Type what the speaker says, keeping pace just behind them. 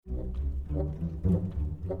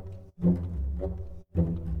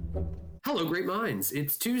Hello, Great Minds.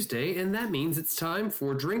 It's Tuesday, and that means it's time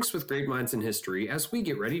for Drinks with Great Minds in History as we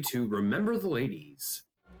get ready to remember the ladies.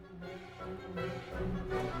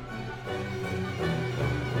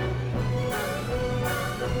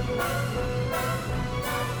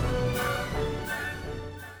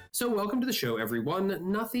 So welcome to the show,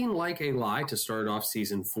 everyone. Nothing like a lie to start off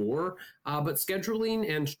season 4, but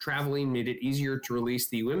scheduling and traveling made it easier to release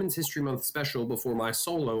the Women's History Month special before my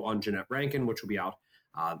solo on Jeanette Rankin, which will be out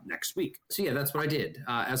next week. So yeah, that's what I did.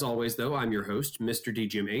 As always, though, I'm your host, Mr.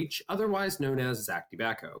 DGMH, otherwise known as Zach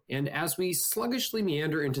DeBacco. And as we sluggishly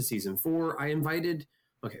meander into season 4, I invited...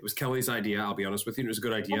 Okay, it was Kelly's idea, I'll be honest with you. It was a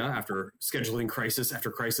good idea after scheduling crisis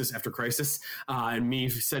after crisis after crisis, and me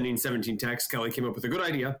sending 17 texts. Kelly came up with a good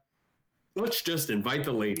idea. Let's just invite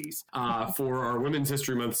the ladies for our Women's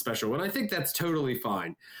History Month special. And I think that's totally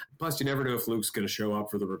fine. Plus, you never know if Luke's going to show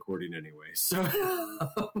up for the recording anyway. So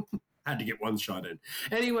had to get one shot in.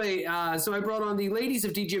 Anyway, so I brought on the ladies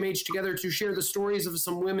of DGMH together to share the stories of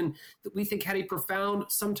some women that we think had a profound,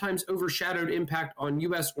 sometimes overshadowed impact on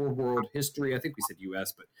U.S. or world history. I think we said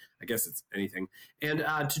U.S., but I guess it's anything. And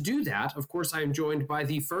to do that, of course, I am joined by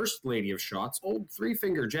the first lady of shots, old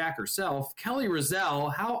three-finger Jack herself, Kelly Rozelle.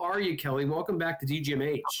 How are you, Kelly? Welcome back to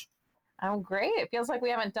DGMH. I'm great. It feels like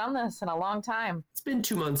we haven't done this in a long time. It's been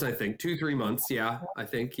 2 months, I think. 2-3 months, yeah. I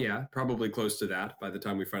think, yeah. Probably close to that by the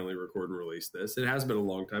time we finally record and release this. It has been a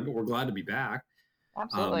long time, but we're glad to be back.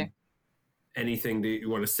 Absolutely. Anything that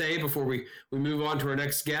you want to say before we move on to our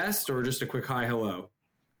next guest, or just a quick hi, hello?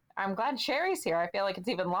 I'm glad Sherry's here. I feel like it's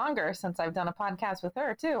even longer since I've done a podcast with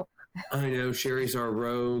her, too. I know. Sherry's our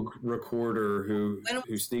rogue recorder who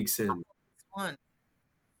sneaks in.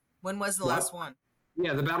 When was the last one?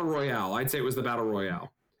 Yeah, the Battle Royale. I'd say it was the Battle Royale.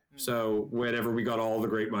 Mm-hmm. So whenever we got all the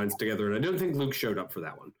great minds together, and I don't think Luke showed up for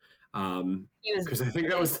that one. Because I think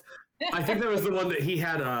that was the one that he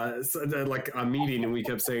had like a meeting, and we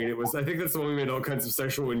kept saying it was. I think that's the one we made all kinds of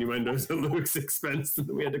sexual innuendos at Luke's expense, and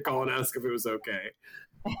we had to call and ask if it was okay.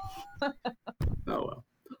 Oh well,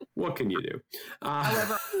 what can you do?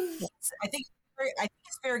 However, I think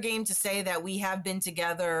it's fair game to say that we have been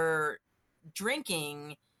together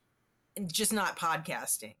drinking. Just not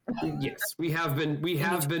podcasting. Yes, we have been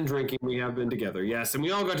drinking. We have been together. Yes, and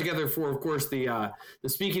we all got together for, of course, the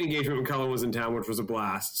speaking engagement when Cullen was in town, which was a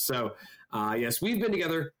blast. So, yes, we've been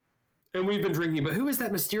together and we've been drinking. But who is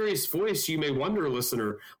that mysterious voice, you may wonder,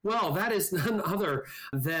 listener? Well, that is none other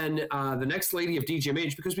than the next lady of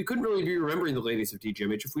DGMH, because we couldn't really be remembering the ladies of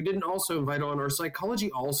DGMH if we didn't also invite on our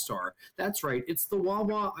psychology all-star. That's right, it's the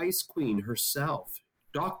Wawa Ice Queen herself.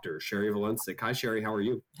 Dr. Sherry Valencic. Hi, Sherry. How are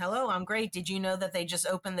you? Hello, I'm great. Did you know that they just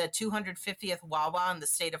opened the 250th Wawa in the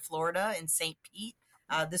state of Florida in St. Pete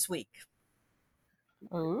this week?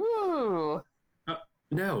 Ooh.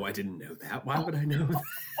 No, I didn't know that. Why would I know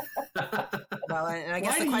that? Well, and I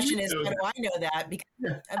guess the question is, how do I know that?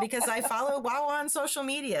 Because I follow Wawa on social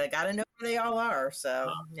media. Got to know where they all are.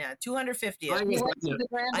 So, yeah, 250th.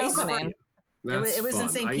 It was in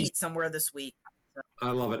St. Pete somewhere this week.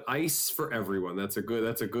 I love it. Ice for everyone. That's a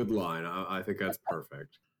good line. I think that's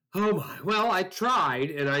perfect. Oh my. Well, I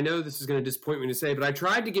tried, and I know this is going to disappoint me to say, but I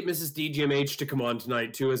tried to get Mrs. DGMH to come on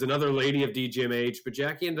tonight too as another lady of DGMH, but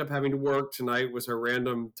Jackie ended up having to work. Tonight was her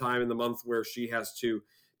random time in the month where she has to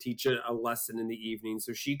teach a lesson in the evening,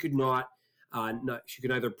 so she could she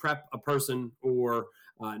could neither prep a person or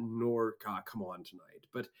nor come on tonight.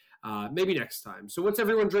 But maybe next time. So what's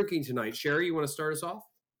everyone drinking tonight? Sherry, you want to start us off?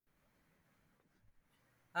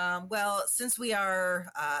 Well, since we are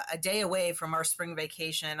a day away from our spring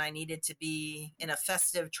vacation, I needed to be in a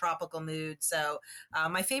festive tropical mood. So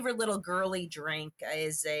my favorite little girly drink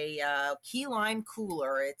is a key lime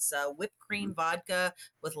cooler. It's whipped cream vodka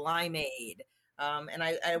with limeade. And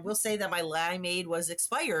I will say that my limeade was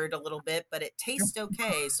expired a little bit, but it tastes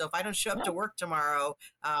okay. So if I don't show up to work tomorrow,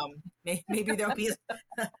 maybe there'll be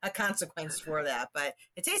a consequence for that. But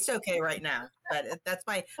it tastes okay right now. But that's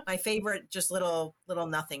my favorite, just little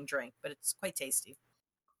nothing drink. But it's quite tasty.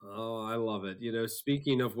 Oh, I love it. You know,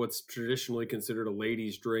 speaking of what's traditionally considered a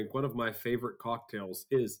ladies' drink, one of my favorite cocktails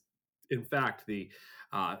is, in fact, the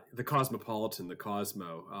Cosmopolitan, the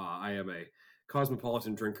Cosmo. I am a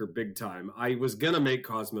Cosmopolitan drinker big time. I was gonna make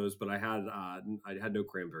Cosmos, but I had no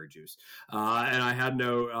cranberry juice, and I had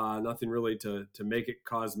nothing really to make it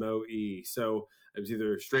Cosmo-y. So it was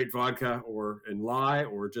either straight vodka or lye,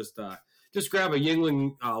 or just grab a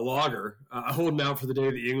Yuengling lager, holding out for the day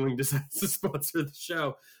that Yuengling decides to sponsor the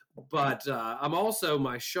show. But I'm also,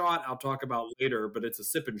 my shot I'll talk about later, but it's a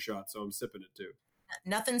sipping shot, so I'm sipping it too.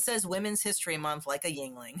 Nothing says Women's History Month like a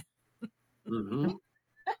Yuengling. Mm-hmm.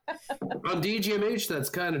 On DGMH, that's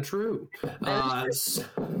kind of true.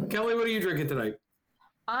 Kelly, what are you drinking tonight?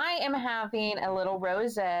 I am having a little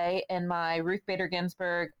rosé in my Ruth Bader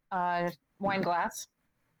Ginsburg wine glass.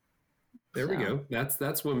 There we go.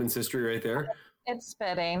 That's women's history right there. It's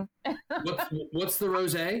fitting. What's the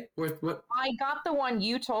rosé? What? I got the one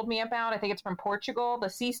you told me about. I think it's from Portugal, the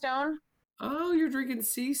Sea Stone. Oh, you're drinking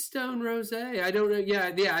Sea Stone rosé. I don't know.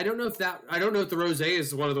 Yeah. I don't know if the rosé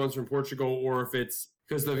is one of the ones from Portugal or if it's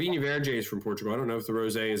because the Vinho Verde is from Portugal. I don't know if the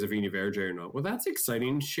rosé is a Vinho Verde or not. Well, that's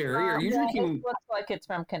exciting. Sherry, are you drinking? It looks like it's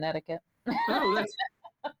from Connecticut. Oh, that's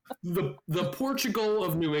the Portugal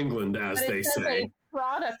of New England, as they say. A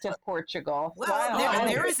product of Portugal. Well,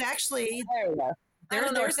 there is actually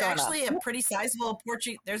there's actually a pretty sizable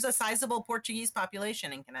There's a sizable Portuguese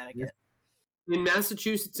population in Connecticut. In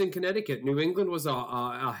Massachusetts and Connecticut, New England was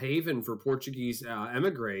a haven for Portuguese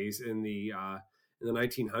emigres in the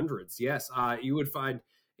 1900s. Yes, you would find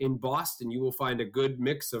in Boston, you will find a good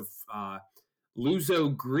mix of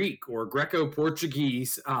Luso-Greek or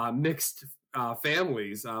Greco-Portuguese mixed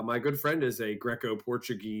families. My good friend is a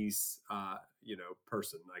Greco-Portuguese,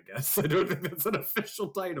 person. I guess I don't think that's an official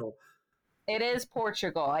title. It is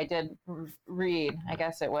Portugal. I did read. I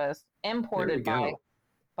guess it was imported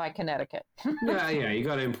by Connecticut. yeah, you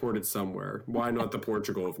got to import it somewhere. Why not the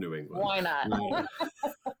Portugal of New England? Why not? Right.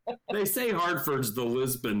 They say Hartford's the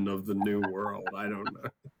Lisbon of the New World. I don't know.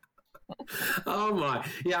 Oh my.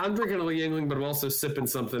 Yeah, I'm drinking a Yingling, but I'm also sipping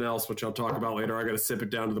something else, which I'll talk about later. I got to sip it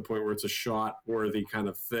down to the point where it's a shot worthy kind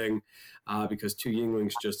of thing, because 2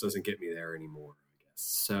 Yinglings just doesn't get me there anymore, I guess.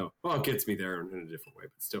 So, well, it gets me there in a different way,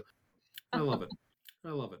 but still, I love it. I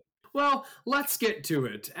love it. Well, let's get to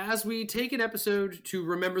it. As we take an episode to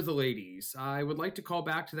remember the ladies, I would like to call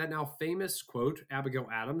back to that now famous quote, Abigail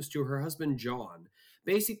Adams, to her husband, John,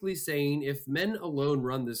 basically saying, if men alone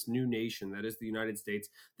run this new nation, that is the United States,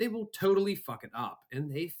 they will totally fuck it up. And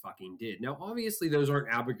they fucking did. Now, obviously, those aren't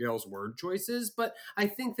Abigail's word choices, but I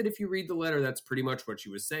think that if you read the letter, that's pretty much what she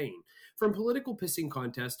was saying. From political pissing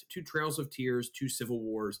contest to trails of tears to civil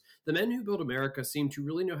wars, the men who built America seem to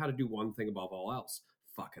really know how to do one thing above all else: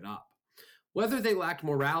 fuck it up. Whether they lacked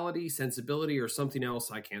morality, sensibility, or something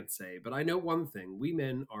else, I can't say. But I know one thing. We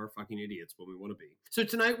men are fucking idiots when we want to be. So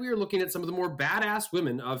tonight we are looking at some of the more badass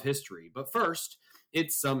women of history. But first,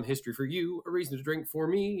 it's some history for you, a reason to drink for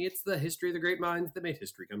me. It's the history of the great minds that made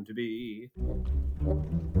history come to be.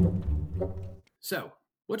 So,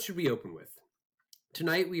 what should we open with?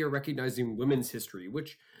 Tonight we are recognizing women's history,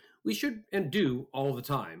 which we should and do all the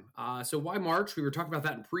time. So why March? We were talking about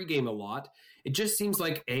that in pregame a lot. It just seems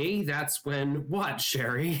like, that's when what,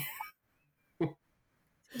 Sherry? I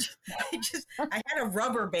had a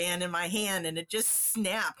rubber band in my hand and it just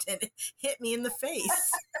snapped and it hit me in the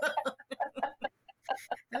face.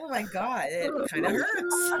 Oh my God, it kind of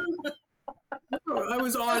hurts. I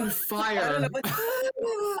was on fire.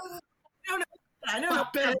 I don't know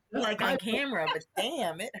what it looked like on camera, but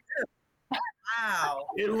damn, it hurt. Wow.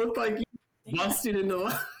 It looked like you busted into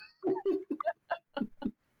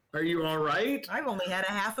Are you all right? I've only had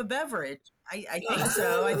a half a beverage. I think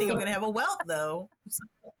so. I think I'm going to have a welt, though.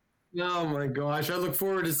 Oh, my gosh. I look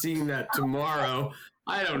forward to seeing that tomorrow.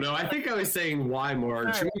 I don't know. I think I was saying why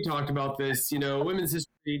March. Right. We talked about this. Women's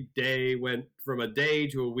History Day went from a day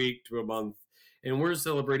to a week to a month. And we're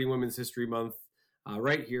celebrating Women's History Month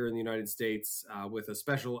right here in the United States with a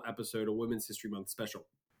special episode, a Women's History Month special.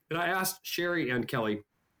 And I asked Sherry and Kelly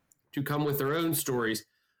to come with their own stories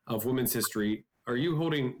of women's history. Are you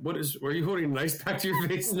holding an ice pack to your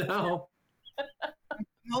face now? I'm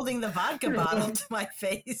holding the vodka bottle to my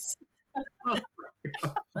face. Oh,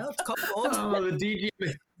 well, it's cold. Oh, the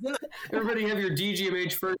DGMH. Everybody have your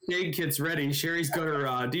DGMH first aid kits ready. Sherry's got her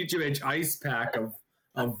DGMH ice pack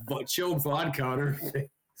of chilled vodka on her face.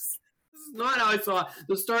 This is not how I saw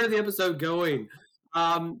the start of the episode going.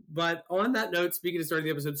 But on that note, speaking of starting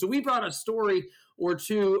the episode, so we brought a story or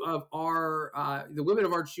two of our the women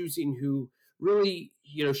of our choosing who really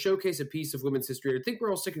showcase a piece of women's history. I think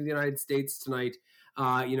we're all sticking to the United States tonight.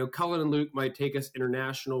 Cullen and Luke might take us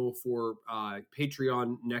international for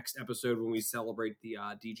Patreon next episode when we celebrate the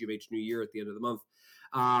DGMH New Year at the end of the month.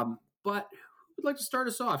 But who would like to start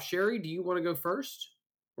us off? Sherry, do you want to go first,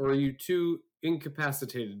 or are you too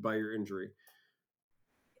incapacitated by your injury?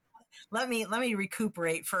 Let me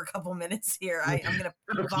recuperate for a couple minutes here. I'm going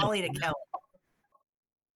to volley to Kelly.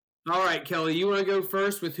 All right, Kelly, you want to go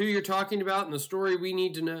first with who you're talking about and the story we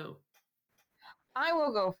need to know? I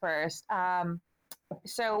will go first.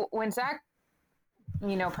 So when Zach,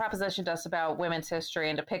 propositioned us about women's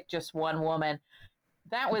history and to pick just one woman,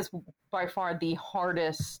 that was by far the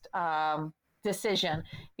hardest decision,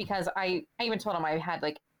 because I even told him I had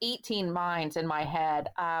 18 minds in my head.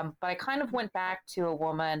 But I kind of went back to a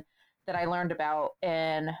woman that I learned about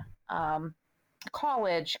in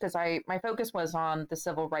college because my focus was on the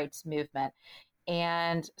civil rights movement.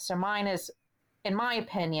 And so mine is, in my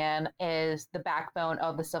opinion, is the backbone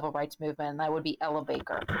of the civil rights movement. And that would be Ella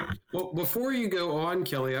Baker. Well, before you go on,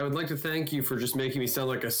 Kelly, I would like to thank you for just making me sound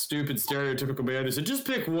like a stupid, stereotypical man who said, just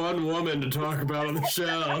pick one woman to talk about on the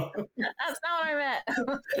show. That's not what I meant.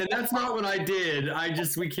 And that's not what I did.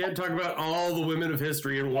 We can't talk about all the women of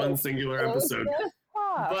history in one singular episode.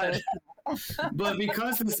 But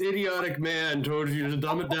because this idiotic man told you to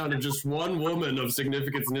dumb it down to just one woman of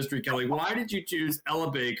significance in history, Kelly, why did you choose Ella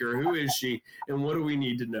Baker? Who is she? And what do we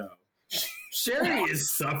need to know? Sherry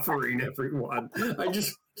is suffering, everyone.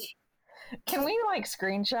 Can we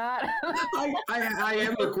screenshot? I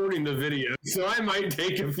am recording the video, so I might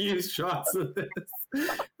take a few shots of this.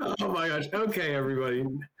 Oh my gosh. Okay, everybody.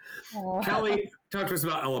 Kelly, talk to us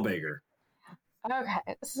about Ella Baker.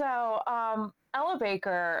 Okay, so Ella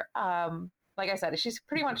Baker, like I said, she's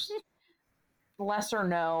pretty much lesser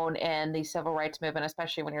known in the civil rights movement,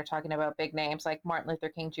 especially when you're talking about big names like Martin Luther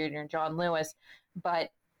King Jr. and John Lewis. But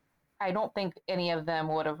I don't think any of them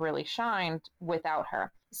would have really shined without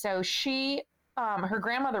her. So her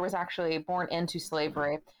grandmother was actually born into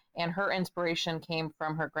slavery, and her inspiration came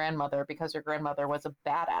from her grandmother because her grandmother was a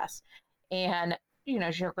badass. And,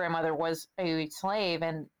 her grandmother was a slave,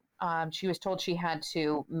 and she was told she had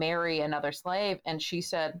to marry another slave, and she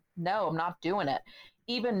said, no, I'm not doing it.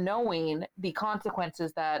 Even knowing the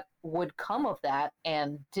consequences that would come of that,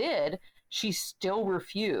 and did, she still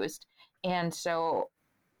refused. And so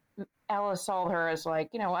Ella saw her as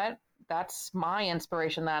you know what? That's my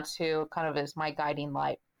inspiration. That's who kind of is my guiding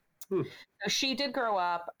light. So she did grow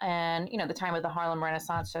up and, the time of the Harlem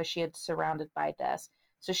Renaissance, so she had surrounded by this.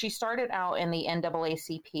 So she started out in the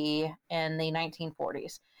NAACP in the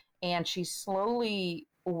 1940s. And she's slowly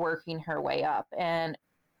working her way up. And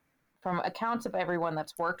from accounts of everyone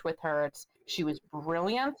that's worked with her, she was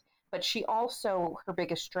brilliant, but her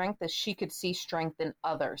biggest strength is she could see strength in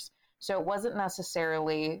others. So it wasn't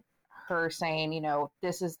necessarily her saying,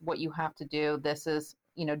 this is what you have to do. This is,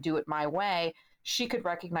 do it my way. She could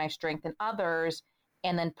recognize strength in others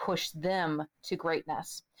and then push them to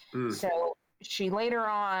greatness. So she later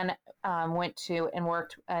on went to and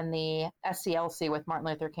worked in the SCLC with Martin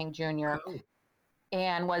Luther King Jr.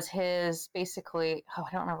 And was his basically, I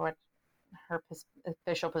don't remember what her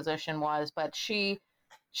official position was, but she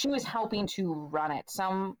was helping to run it.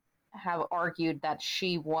 Some have argued that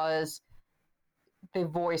she was the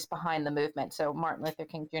voice behind the movement. So Martin Luther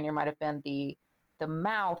King Jr. might have been the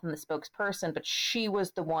mouth and the spokesperson, but she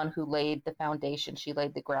was the one who laid the foundation. She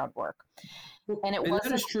laid the groundwork. And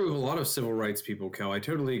that is true of a lot of civil rights people, Kel. I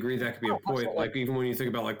totally agree. That could be a point. Absolutely. Even when you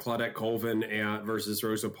think about Claudette Colvin versus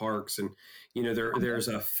Rosa Parks, and there's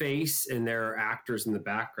a face and there are actors in the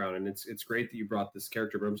background, and it's great that you brought this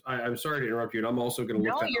character. But I'm sorry to interrupt you, and I'm also going to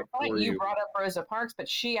look that you're up fine. for you. You brought up Rosa Parks, but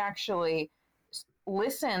she actually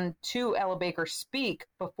listened to Ella Baker speak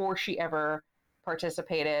before she ever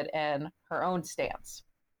participated in her own stance.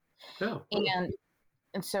 Oh, and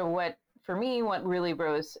so what really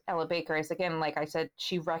rose Ella Baker is, again, like I said,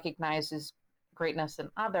 she recognizes greatness in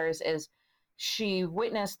others. Is she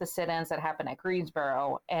witnessed the sit-ins that happened at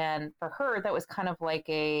Greensboro, and for her that was kind of like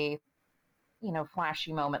a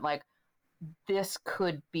flashy moment, like this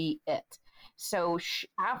could be it. So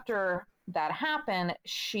after that happened,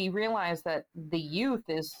 she realized that the youth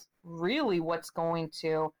is really what's going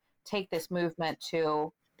to take this movement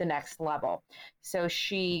to the next level. So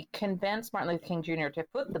she convinced Martin Luther King Jr. to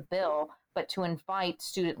foot the bill, but to invite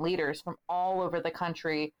student leaders from all over the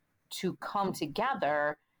country to come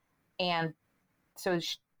together. And so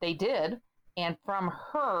they did. And from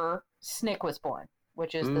her, SNCC was born,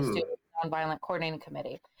 which is the Student Nonviolent Coordinating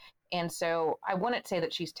Committee. And so I wouldn't say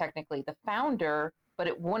that she's technically the founder, but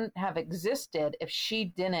it wouldn't have existed if she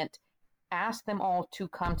didn't ask them all to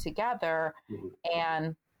come together.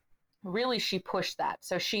 And really, she pushed that.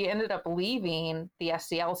 So she ended up leaving the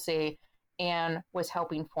SCLC and was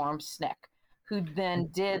helping form SNCC, who then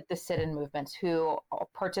did the sit-in movements, who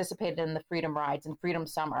participated in the Freedom Rides and Freedom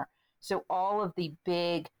Summer. So all of the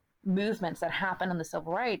big movements that happened in the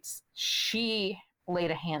civil rights, she laid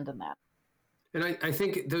a hand in that. And I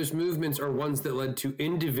think those movements are ones that led to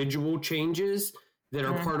individual changes that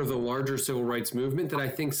are part of the larger civil rights movement that I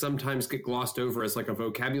think sometimes get glossed over as like a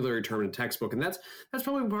vocabulary term in a textbook. And that's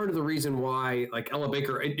probably part of the reason why, like Ella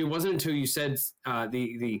Baker, it wasn't until you said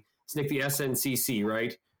the SNCC, the SNCC,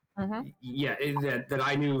 right? Yeah, that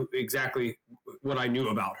I knew exactly what I knew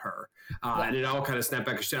about her. And it all kind of snapped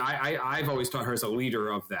back. I've always taught her as a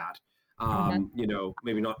leader of that.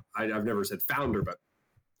 Maybe not, I've never said founder, but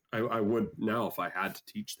I would now if I had to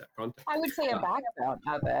teach that context. I would say a background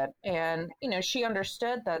of it. And, she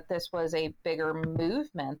understood that this was a bigger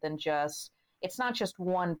movement than just, it's not just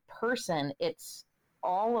one person, it's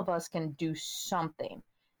all of us can do something.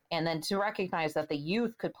 And then to recognize that the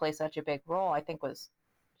youth could play such a big role, I think was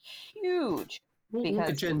huge. Well, look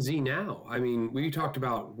at Gen Z now. I mean, we talked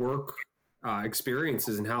about work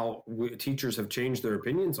experiences and how teachers have changed their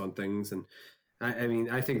opinions on things. And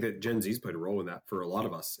I think that Gen Z's played a role in that for a lot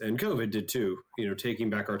of us. And COVID did too, taking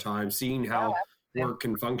back our time, seeing how work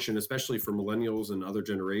can function, especially for millennials and other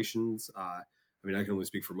generations. I can only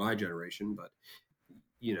speak for my generation, but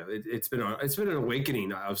it's been an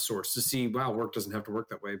awakening of sorts to see, wow, work doesn't have to work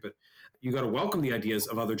that way. But you got to welcome the ideas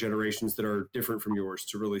of other generations that are different from yours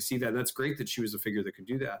to really see that. And that's great that she was a figure that could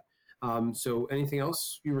do that. So anything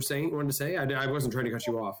else you wanted to say? I wasn't trying to cut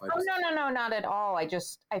you off. No, not at all. I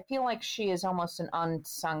feel like she is almost an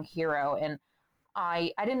unsung hero. And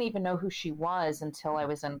I didn't even know who she was until I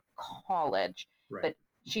was in college. Right. But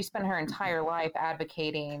she spent her entire life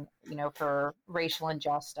advocating, for racial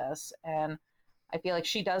injustice. And I feel like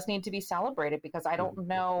she does need to be celebrated because I don't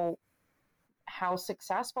know how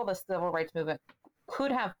successful the civil rights movement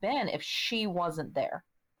could have been if she wasn't there.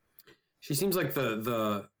 She seems like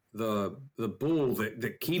the bull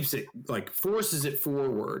that keeps it, like forces it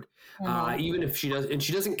forward, even if she does, and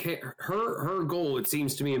she doesn't care. Her goal, it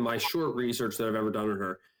seems to me, in my short research that I've ever done on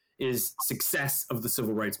her, is success of the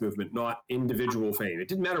civil rights movement, not individual fame. It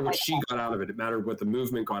didn't matter what she got out of it; it mattered what the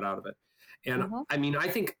movement got out of it. And I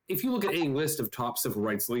think if you look at any list of top civil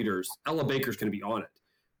rights leaders, Ella Baker's going to be on it.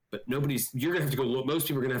 But you're going to have to go look. Most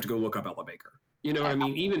people are going to have to go look up Ella Baker. You know what I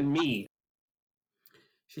mean? Even me.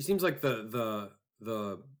 She seems like the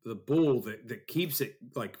bull that keeps it,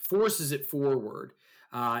 like forces it forward,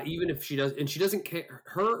 even if she does, and she doesn't care.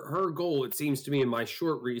 Her goal, it seems to me, in my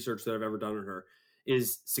short research that I've ever done on her,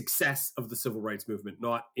 is success of the civil rights movement,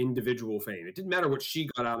 not individual fame. It didn't matter what she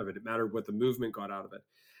got out of it; it mattered what the movement got out of it.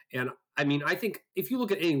 And I think if you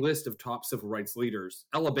look at any list of top civil rights leaders,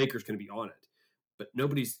 Ella Baker's going to be on it. But you're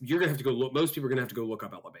going to have to go look. Most people are going to have to go look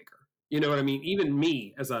up Ella Baker. You know what I mean? Even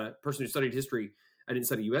me, as a person who studied history, I didn't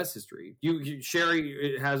study U.S. history.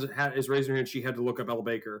 Sherry is raising her hand. She had to look up Ella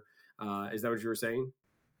Baker. Is that what you were saying?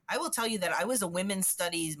 I will tell you that I was a women's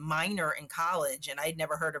studies minor in college, and I'd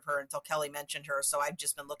never heard of her until Kelly mentioned her. So I've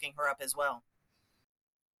just been looking her up as well.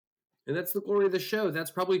 And that's the glory of the show. That's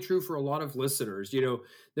probably true for a lot of listeners.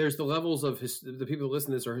 There's the levels of the people who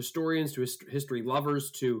listen to this are historians to history lovers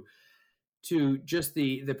to just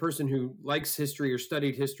the person who likes history or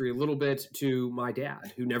studied history a little bit, to my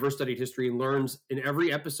dad who never studied history and learns in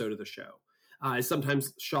every episode of the show. Is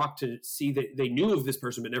sometimes shocked to see that they knew of this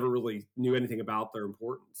person but never really knew anything about their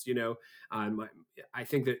importance. I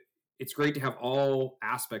think that it's great to have all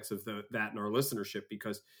aspects of that in our listenership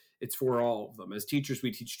because it's for all of them. As teachers,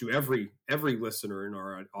 we teach to every listener in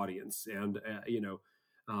our audience, and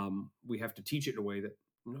we have to teach it in a way that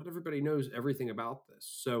not everybody knows everything about this.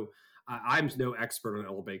 So I'm no expert on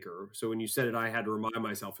Ella Baker. So when you said it, I had to remind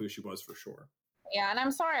myself who she was for sure. Yeah, and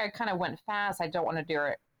I'm sorry I kind of went fast. I don't want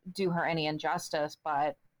to do her any injustice,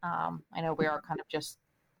 but I know we are kind of just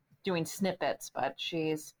doing snippets, but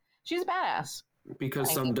she's a badass.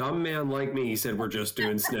 Because some dumb man like me said we're just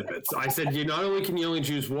doing snippets. I said not only can you only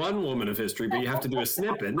choose one woman of history, but you have to do a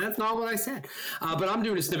snippet. And that's not what I said. But I'm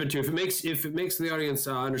doing a snippet too. If it makes the audience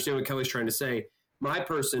understand what Kelly's trying to say,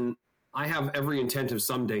 I have every intent of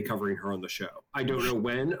someday covering her on the show. I don't know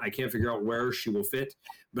when. I can't figure out where she will fit.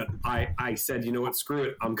 But I said, you know what, screw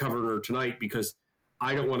it. I'm covering her tonight because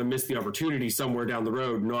I don't want to miss the opportunity somewhere down the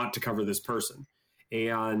road not to cover this person.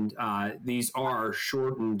 And these are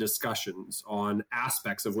shortened discussions on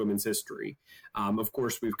aspects of women's history. Of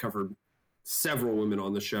course, we've covered several women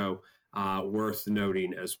on the show worth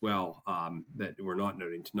noting as well that we're not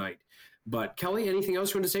noting tonight. But Kelly, anything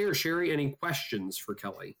else you want to say, or Sherry, any questions for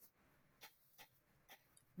Kelly?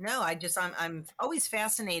 No, I'm always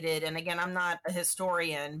fascinated. And again, I'm not a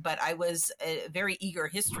historian, but I was a very eager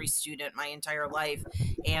history student my entire life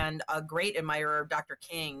and a great admirer of Dr.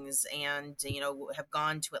 King's, and, have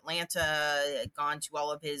gone to Atlanta, gone to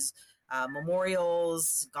all of his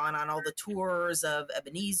memorials, gone on all the tours of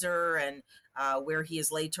Ebenezer and where he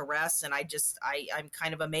is laid to rest. And I'm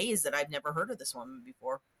kind of amazed that I've never heard of this woman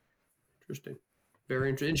before. Interesting. Very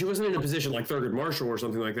interesting. And she wasn't in a position like Thurgood Marshall or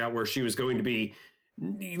something like that, where she was going to be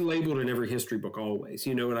labeled in every history book always,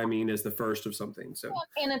 you know what I mean, as the first of something. So,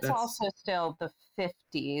 and it's also still the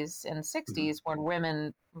 50s and 60s when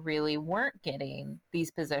women really weren't getting these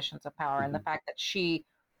positions of power, and the fact that she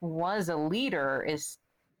was a leader is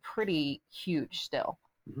pretty huge still.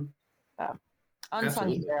 Unsung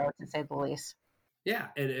Absolutely. hero, to say the least. Yeah,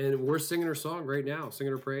 and we're singing her song right now,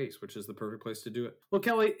 singing her praise, which is the perfect place to do it. Well,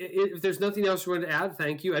 Kelly, if there's nothing else you want to add,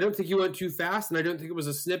 thank you. I don't think you went too fast, and I don't think it was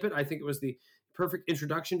a snippet. I think it was the perfect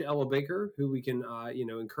introduction to Ella Baker, who we can,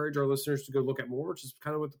 encourage our listeners to go look at more, which is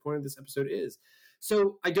kind of what the point of this episode is.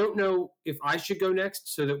 So I don't know if I should go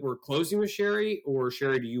next so that we're closing with Sherry, or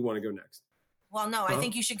Sherry, do you want to go next? Well, no, I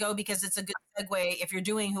think you should go because it's a good segue. If you're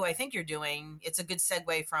doing who I think you're doing, it's a good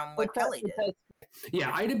segue from what Kelly did.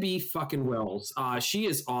 Yeah, Ida B. fucking Wells. She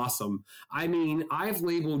is awesome. I mean, I've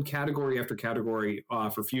labeled category after category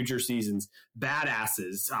for future seasons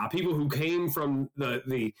badasses, people who came from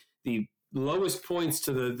the lowest points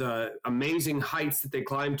to the amazing heights that they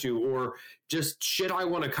climbed to, or just shit I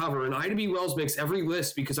want to cover. And Ida B. Wells makes every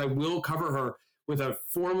list because I will cover her with a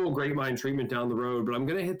formal Great Mind treatment down the road. But I'm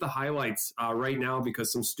going to hit the highlights right now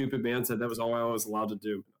because some stupid man said that was all I was allowed to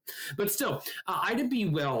do. But still, Ida B.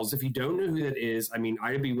 Wells, if you don't know who that is, I mean,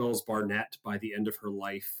 Ida B. Wells Barnett, by the end of her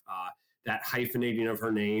life, that hyphenating of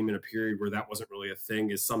her name in a period where that wasn't really a thing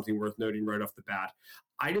is something worth noting right off the bat.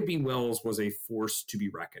 Ida B. Wells was a force to be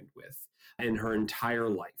reckoned with in her entire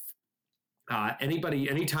life.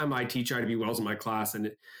 Anytime I teach Ida B. Wells in my class,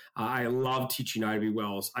 and I love teaching Ida B.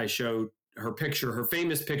 Wells, I show her picture, her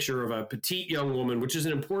famous picture of a petite young woman, which is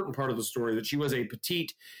an important part of the story, that she was a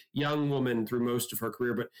petite young woman through most of her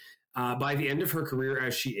career. But by the end of her career,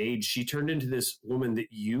 as she aged, she turned into this woman that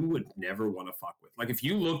you would never want to fuck with. Like, if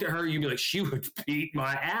you looked at her, you'd be like, she would beat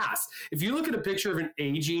my ass. If you look at a picture of an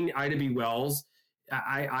aging Ida B. Wells,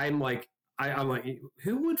 I'm like,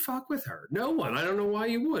 who would fuck with her? No one. I don't know why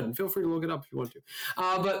you would. And feel free to look it up if you want to.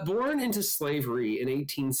 But born into slavery in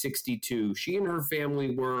 1862, she and her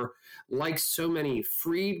family were, like so many,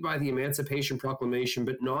 freed by the Emancipation Proclamation,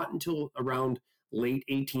 but not until around late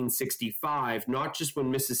 1865, not just when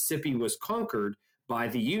Mississippi was conquered by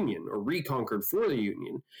the Union, or reconquered for the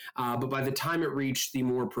Union, but by the time it reached the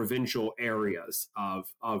more provincial areas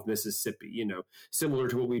of Mississippi, similar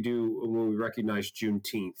to what we do when we recognize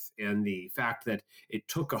Juneteenth, and the fact that it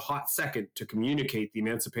took a hot second to communicate the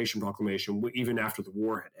Emancipation Proclamation even after the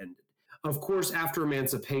war had ended. Of course, after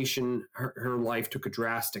emancipation, her life took a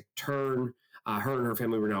drastic turn. Her and her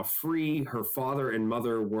family were now free. Her father and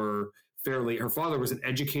mother were her father was an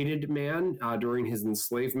educated man during his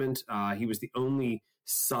enslavement. He was the only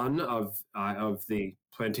son of the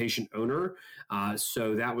plantation owner.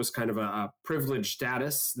 So that was kind of a privileged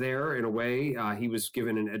status there in a way. He was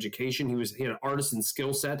given an education. He had an artisan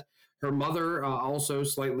skill set. Her mother, also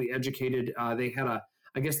slightly educated. They had I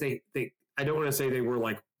don't want to say they were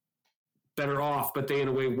like better off, but they in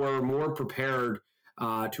a way were more prepared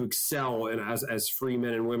to excel as free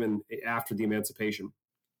men and women after the emancipation.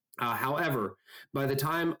 However, by the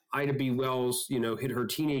time Ida B. Wells, hit her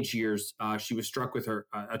teenage years, she was struck with a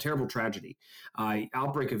terrible tragedy.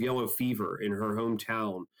 Outbreak of yellow fever in her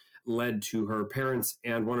hometown led to her parents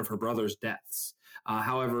and one of her brothers' deaths.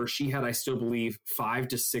 However, she had, I still believe, 5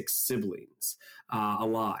 to 6 siblings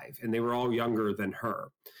alive, and they were all younger than her.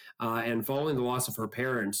 And following the loss of her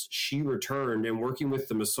parents, she returned, and working with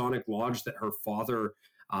the Masonic lodge that her father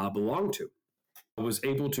belonged to, was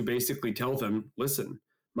able to basically tell them, listen,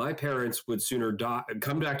 my parents would sooner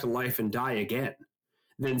come back to life and die again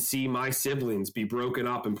than see my siblings be broken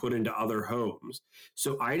up and put into other homes.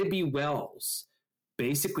 So Ida B. Wells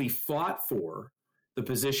basically fought for the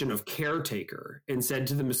position of caretaker and said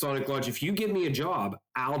to the Masonic Lodge, if you give me a job,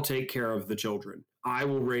 I'll take care of the children. I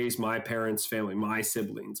will raise my parents' family, my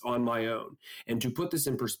siblings, on my own. And to put this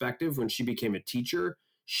in perspective, when she became a teacher,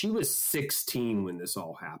 she was 16 when this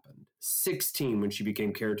all happened. 16 when she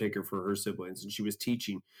became caretaker for her siblings, and she was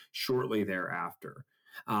teaching shortly thereafter.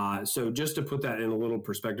 So just to put that in a little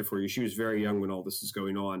perspective for you, she was very young when all this is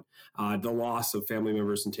going on. The loss of family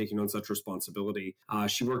members and taking on such responsibility.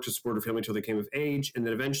 She worked to support her family until they came of age, and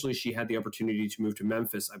then eventually she had the opportunity to move to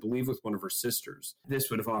Memphis, I believe with one of her sisters. This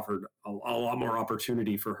would have offered a lot more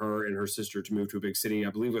opportunity for her and her sister to move to a big city, I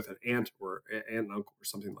believe with an aunt and uncle or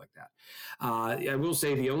something like that. I will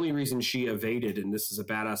say the only reason she evaded, and this is a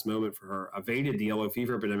badass moment for her, evaded the yellow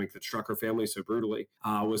fever epidemic that struck her family so brutally,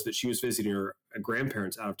 was that she was visiting her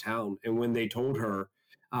grandparents out of town. And when they told her,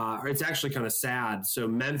 it's actually kind of sad. So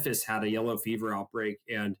Memphis had a yellow fever outbreak,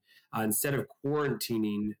 and instead of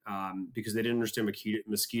quarantining, because they didn't understand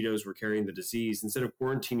mosquitoes were carrying the disease, instead of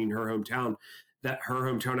quarantining her hometown, that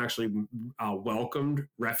her hometown actually welcomed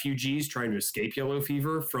refugees trying to escape yellow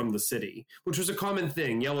fever from the city, which was a common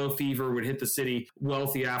thing. Yellow fever would hit the city.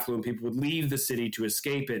 Wealthy, affluent people would leave the city to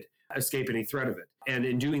escape any threat of it. And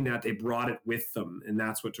in doing that, they brought it with them. And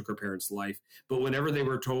that's what took her parents' life. But whenever they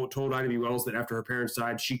were told Ida B. Wells that after her parents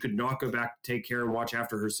died, she could not go back to take care and watch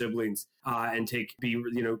after her siblings and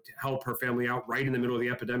help her family out right in the middle of the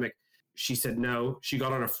epidemic, she said no. She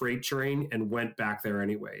got on a freight train and went back there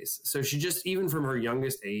anyways. So she just, even from her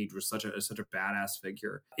youngest age, was such a badass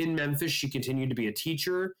figure. In Memphis, she continued to be a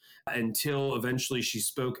teacher until eventually she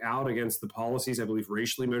spoke out against the policies, I believe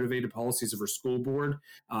racially motivated policies of her school board.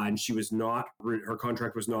 And her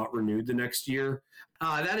contract was not renewed the next year.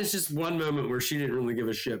 That is just one moment where she didn't really give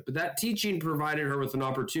a shit. But that teaching provided her with an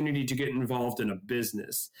opportunity to get involved in a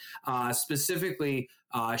business. Specifically,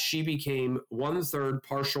 she became 1/3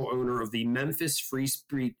 partial owner of the Memphis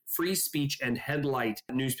Free Speech and Headlight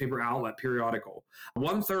newspaper outlet periodical.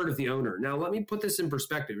 1/3 of the owner. Now, let me put this in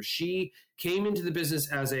perspective. She came into the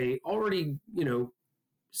business as a already,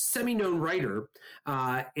 semi-known writer,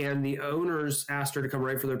 and the owners asked her to come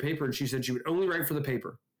write for their paper, and she said she would only write for the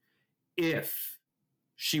paper if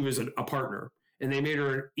she was a partner. And they made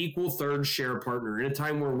her an equal third share partner in a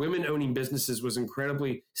time where women owning businesses was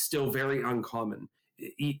incredibly still very uncommon.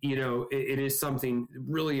 It is something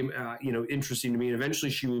really, interesting to me. And eventually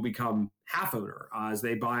she will become half owner as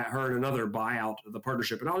they buy her and another buy out the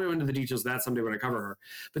partnership. And I'll go into the details of that someday when I cover her.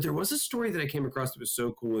 But there was a story that I came across that was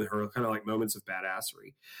so cool with her, kind of like moments of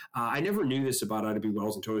badassery. I never knew this about Ida B.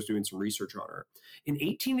 Wells until I was doing some research on her. In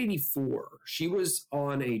 1884, she was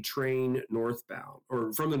on a train northbound,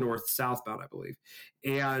 or from the north southbound, I believe.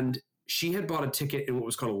 And she had bought a ticket in what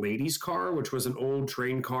was called a ladies' car, which was an old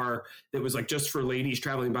train car that was like just for ladies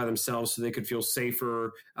traveling by themselves so they could feel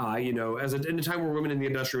safer. In a time where women in the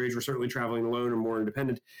industrial age were certainly traveling alone or more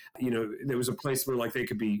independent, there was a place where like they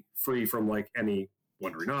could be free from like any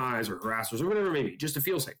wandering eyes or harassers or whatever it may be, just to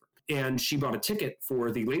feel safer. And she bought a ticket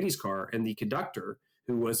for the ladies' car, and the conductor,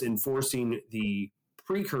 who was enforcing the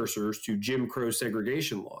precursors to Jim Crow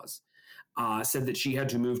segregation laws, said that she had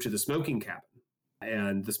to move to the smoking cabin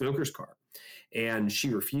and the smoker's car. And she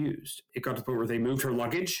refused. It got to the point where they moved her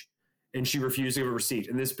luggage and she refused to give a receipt.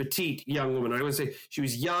 And this petite young woman, I would say she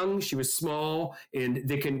was young, she was small, and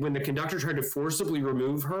when the conductor tried to forcibly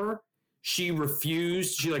remove her, she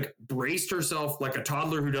refused. She like braced herself like a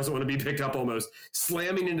toddler who doesn't want to be picked up, almost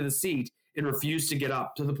slamming into the seat, and refused to get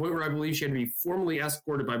up, to the point where I believe she had to be formally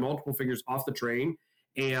escorted by multiple figures off the train.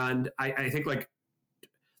 And I think like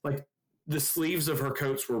the sleeves of her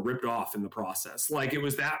coats were ripped off in the process. Like, it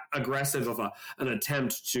was that aggressive of an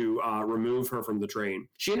attempt to remove her from the train.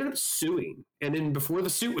 She ended up suing. And then before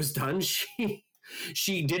the suit was done,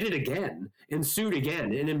 she did it again and sued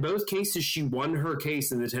again. And in both cases, she won her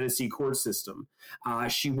case in the Tennessee court system.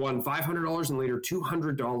 She won $500 and later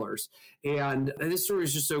 $200. And this story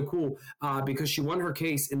is just so cool because she won her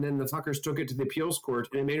case, and then the fuckers took it to the appeals court,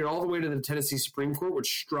 and it made it all the way to the Tennessee Supreme Court,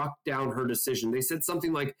 which struck down her decision. They said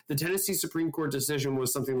something like, the Tennessee Supreme Court decision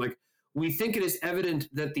was something like, "We think it is evident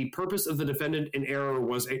that the purpose of the defendant in error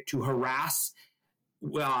was to harass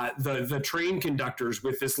the train conductors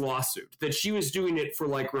with this lawsuit, that she was doing it for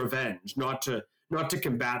like revenge, not to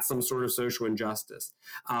combat some sort of social injustice.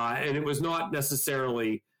 And it was not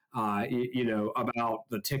necessarily, about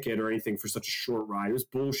the ticket or anything for such a short ride. It was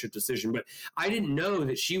a bullshit decision. But I didn't know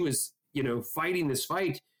that she was, fighting this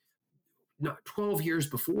fight not 12 years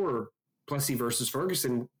before Plessy versus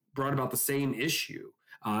Ferguson brought about the same issue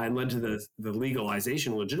and led to the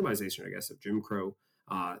legitimization, I guess, of Jim Crow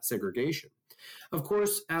segregation. Of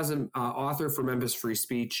course, as an author for Memphis Free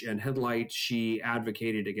Speech and Headlight, she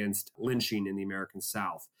advocated against lynching in the American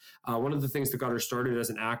South. One of the things that got her started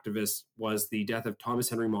as an activist was the death of Thomas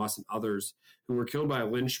Henry Moss and others who were killed by a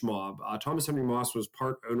lynch mob. Thomas Henry Moss was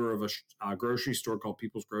part owner of a grocery store called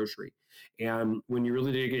People's Grocery. And when you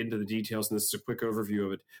really dig into the details, and this is a quick overview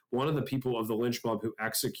of it, one of the people of the lynch mob who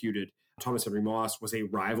executed Thomas Henry Moss was a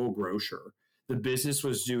rival grocer. The business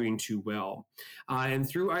was doing too well. And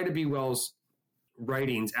through Ida B. Wells'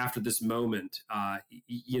 writings after this moment,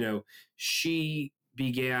 she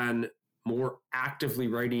began more actively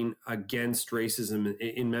writing against racism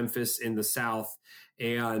in Memphis, in the South,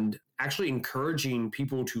 and actually encouraging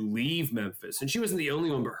people to leave Memphis. And she wasn't the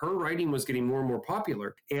only one, but her writing was getting more and more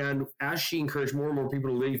popular. And as she encouraged more and more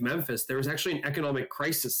people to leave Memphis, there was actually an economic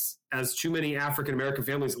crisis as too many African-American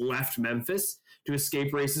families left Memphis to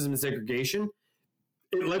escape racism and segregation.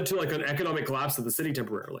 It led to like an economic collapse of the city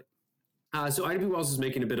temporarily. So Ida B. Wells is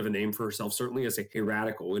making a bit of a name for herself, certainly as a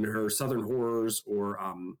radical. In her Southern Horrors, or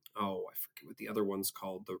I forget what the other one's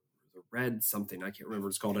called, the Red something, I can't remember what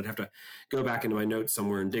it's called. I'd have to go back into my notes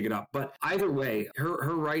somewhere and dig it up. But either way,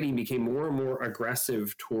 her writing became more and more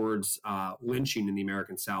aggressive towards lynching in the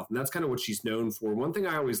American South. And that's kind of what she's known for. One thing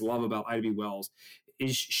I always love about Ida B. Wells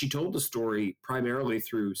is she told the story primarily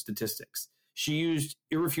through statistics. She used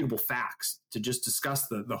irrefutable facts to just discuss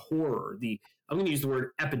the horror, I'm going to use the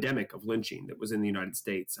word epidemic of lynching that was in the United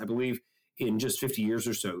States. I believe in just 50 years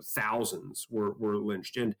or so, thousands were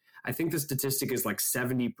lynched. And I think the statistic is like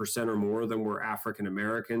 70% or more of them were African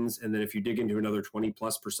Americans. And then if you dig into another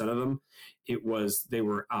 20+% of them, they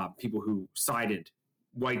were people who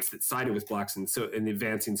whites that sided with blacks in the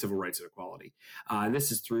advancing civil rights and equality. And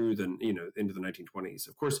this is through into the 1920s.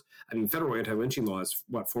 Of course, I mean, federal anti-lynching laws,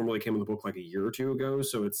 formally came in the book like a year or two ago.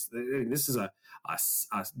 So this is a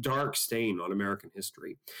dark stain on American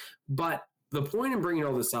history. But the point in bringing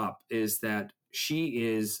all this up is that she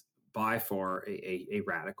is by far a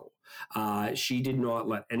radical. She did not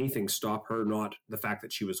let anything stop her, not the fact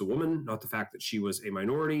that she was a woman, not the fact that she was a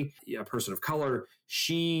minority, a person of color.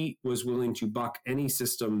 She was willing to buck any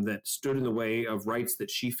system that stood in the way of rights that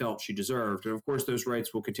she felt she deserved. And of course, those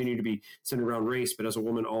rights will continue to be centered around race, but as a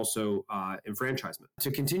woman, also enfranchisement. To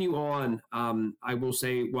continue on, I will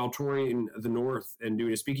say, while touring the North and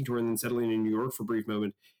doing a speaking tour and then settling in New York for a brief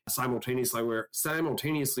moment,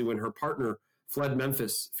 simultaneously when her partner fled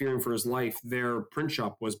Memphis, fearing for his life, their print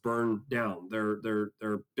shop was burned down. Their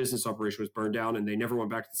business operation was burned down, and they never went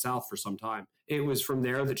back to the South for some time. It was from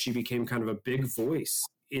there that she became kind of a big voice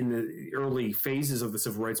in the early phases of the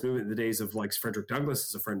civil rights movement, in the days of like Frederick Douglass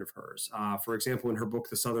is a friend of hers. For example, in her book,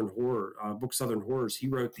 Southern Horrors, he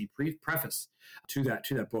wrote the preface to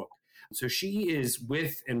that book. So she is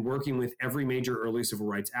with and working with every major early civil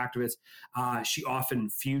rights activist. She often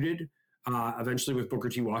feuded eventually with Booker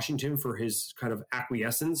T. Washington for his kind of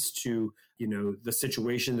acquiescence to, the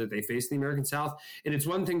situation that they faced in the American South. And it's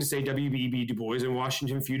one thing to say W.E.B. Du Bois and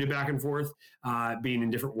Washington feuded back and forth, being in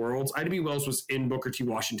different worlds. Ida B. Wells was in Booker T.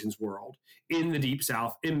 Washington's world, in the Deep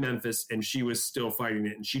South, in Memphis, and she was still fighting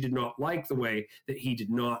it. And she did not like the way that he did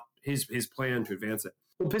not, his plan to advance it.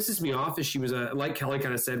 What pisses me off is she was like Kelly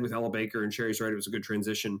kind of said with Ella Baker, and Sherry's right, it was a good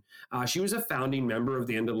transition. She was a founding member of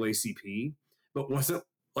the NAACP, but wasn't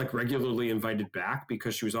like regularly invited back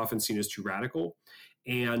because she was often seen as too radical.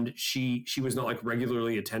 And she was not like regular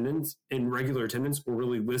attendance or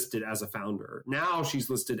really listed as a founder. Now she's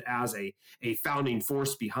listed as a founding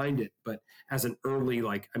force behind it, but as an early,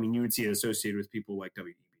 you would see it associated with people like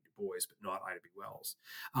W.E.B. Du Bois, but not Ida B. Wells.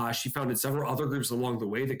 She founded several other groups along the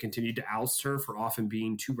way that continued to oust her for often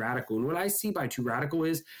being too radical. And what I see by too radical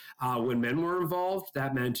is when men were involved,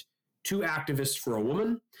 that meant too activist for a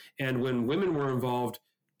woman. And when women were involved,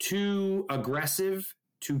 too aggressive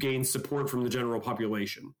to gain support from the general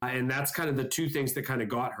population. And that's kind of the two things that kind of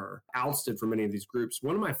got her ousted from many of these groups.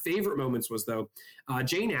 One of my favorite moments was, though,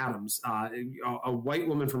 Jane Addams, a white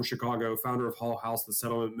woman from Chicago, founder of Hull House, the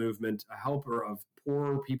settlement movement, a helper of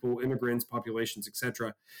poor people, immigrants, populations,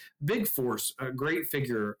 etc. Big force, a great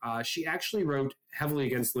figure. She actually wrote heavily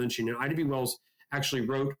against lynching. And Ida B. Wells actually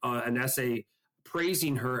wrote an essay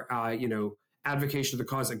praising her, advocacy of the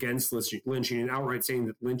cause against lynching and outright saying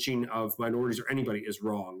that lynching of minorities or anybody is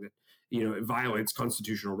wrong, that it violates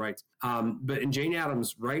constitutional rights. But in Jane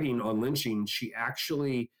Addams' writing on lynching, she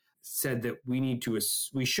actually said that we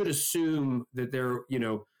should assume that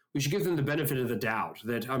we should give them the benefit of the doubt,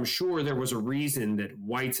 that I'm sure there was a reason that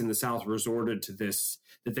whites in the South resorted to this,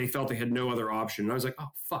 that they felt they had no other option. And I was like,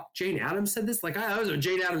 oh, fuck, Jane Addams said this? Like, I was a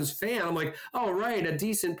Jane Addams fan. I'm like, oh, right, a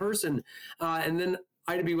decent person. And then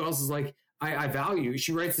Ida B. Wells is like, I value,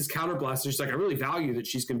 she writes this counterblast. She's like, I really value that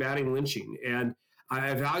she's combating lynching. And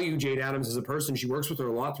I value Jane Addams as a person. She works with her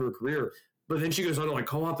a lot through her career. But then she goes on to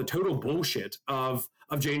call out the total bullshit of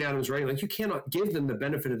Jane Addams' writing. Like, you cannot give them the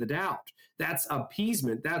benefit of the doubt. That's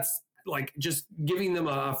appeasement. That's like just giving them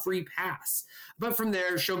a free pass. But from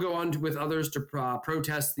there, she'll go on with others to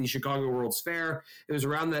protest the Chicago World's Fair. It was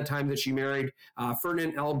around that time that she married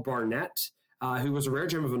Ferdinand L. Barnett, who was a rare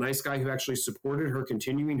gem of a nice guy who actually supported her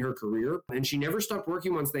continuing her career. And she never stopped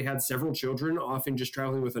working once they had several children, often just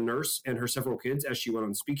traveling with a nurse and her several kids as she went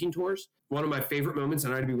on speaking tours. One of my favorite moments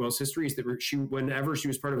in Ida B. Wells' history is that whenever she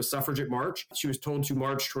was part of a suffragette march, she was told to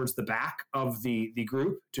march towards the back of the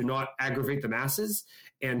group to not aggravate the masses.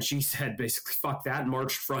 And she said, basically, fuck that, and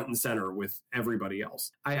marched front and center with everybody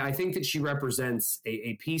else. I think that she represents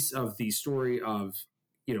a piece of the story of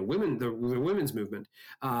women, the women's movement,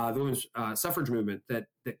 the women's suffrage movement that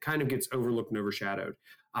kind of gets overlooked and overshadowed.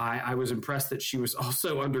 I was impressed that she was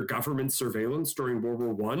also under government surveillance during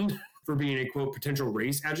World War I for being a, quote, potential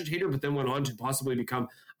race agitator, but then went on to possibly become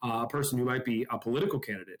a person who might be a political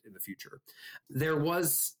candidate in the future. There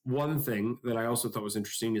was one thing that I also thought was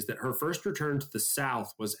interesting, is that her first return to the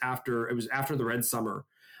South was after the Red Summer.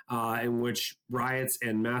 in which riots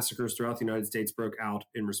and massacres throughout the United States broke out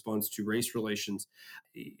in response to race relations.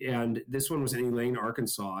 And this one was in Elaine,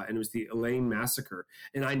 Arkansas, and it was the Elaine Massacre.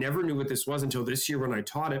 And I never knew what this was until this year when I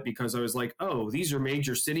taught it, because I was like, oh, these are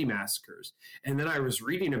major city massacres. And then I was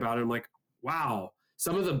reading about it. I'm like, wow,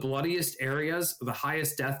 some of the bloodiest areas, the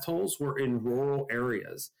highest death tolls were in rural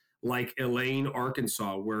areas like Elaine,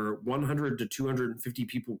 Arkansas, where 100 to 250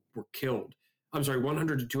 people were killed. I'm sorry,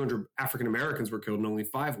 100 to 200 African Americans were killed and only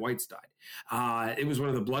 5 whites died. It was one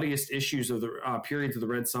of the bloodiest issues of the periods of the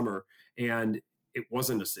Red Summer. And it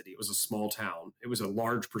wasn't a city. It was a small town. It was a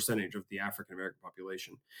large percentage of the African American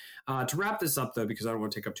population. To wrap this up, though, because I don't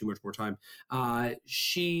want to take up too much more time,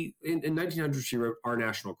 she, in 1900, she wrote Our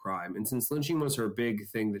National Crime. And since lynching was her big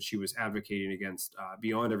thing that she was advocating against,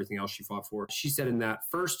 beyond everything else she fought for, she said in that,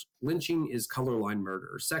 first, lynching is color line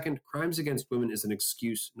murder. Second, crimes against women is an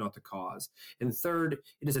excuse, not the cause. And third,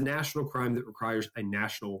 it is a national crime that requires a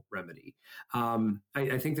national remedy.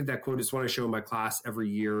 I think that quote is one I show in my class every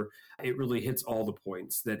year. It really hits all the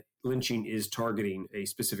points that lynching is targeting a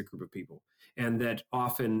specific group of people, and that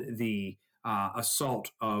often the assault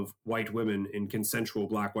of white women in consensual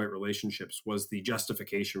black-white relationships was the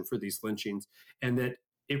justification for these lynchings, and that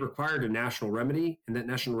it required a national remedy, and that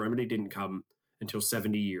national remedy didn't come until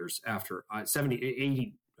 70 years after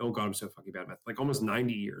 80. Oh God, I'm so fucking bad at math. Like almost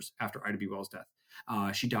 90 years after Ida B. Wells' death.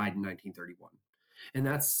 She died in 1931. And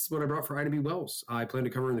that's what I brought for Ida B. Wells. I plan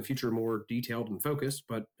to cover in the future more detailed and focused,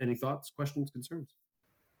 but any thoughts, questions, concerns?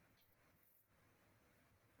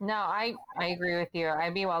 No, I agree with you.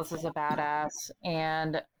 Ida B. Wells is a badass.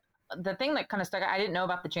 And the thing that kind of stuck out, I didn't know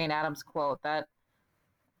about the Jane Addams quote. That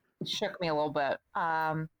shook me a little bit.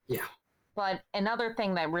 Yeah. But another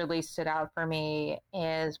thing that really stood out for me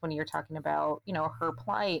is when you're talking about, her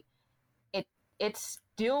plight, it's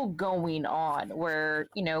still going on, where,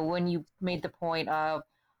 when you made the point of,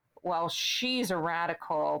 well, she's a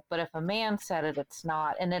radical, but if a man said it, it's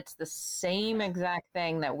not. And it's the same exact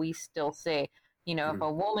thing that we still see. If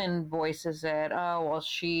a woman voices it, oh, well,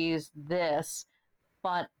 she's this.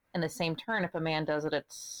 But in the same turn, if a man does it,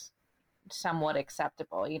 it's somewhat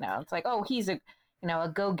acceptable. It's like, oh, he's a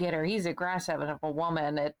go-getter, he's aggressive. And if a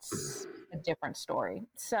woman, it's a different story.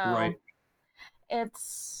 So right.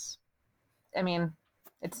 It's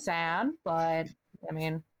sad, but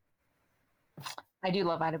I do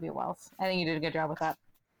love Ida B. Wells. I think you did a good job with that.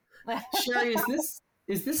 Sherry,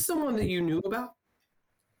 is this someone that you knew about?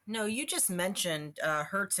 No, you just mentioned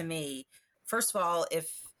her to me. First of all,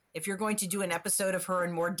 if you're going to do an episode of her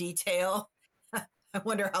in more detail, I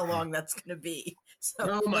wonder how long that's going to be. So,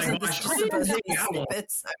 oh my gosh! I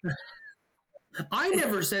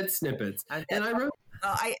never said snippets, and I wrote.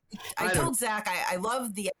 I told Zach I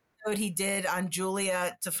love the episode he did on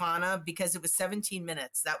Julia Tafana because it was 17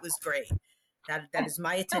 minutes. That was great. That is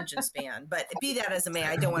my attention span. But be that as it may,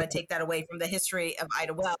 I don't want to take that away from the history of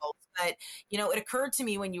Ida Wells. But, it occurred to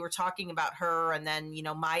me when you were talking about her and then,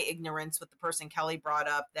 my ignorance with the person Kelly brought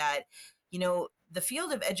up that, the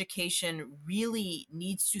field of education really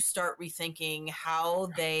needs to start rethinking how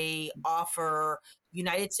they offer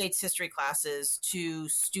United States history classes to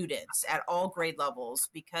students at all grade levels,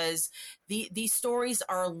 because these stories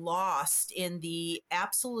are lost in the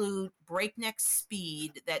absolute breakneck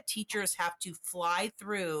speed that teachers have to fly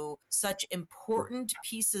through such important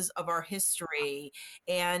pieces of our history.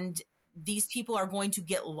 And these people are going to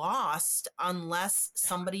get lost unless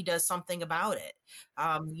somebody does something about it.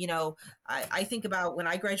 I think about when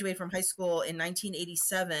I graduated from high school in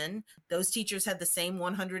 1987, those teachers had the same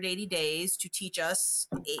 180 days to teach us,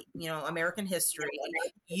 American history.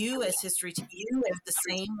 You as history teachers have the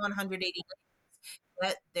same 180 days,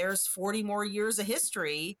 but there's 40 more years of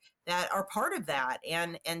history that are part of that.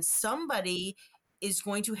 And somebody is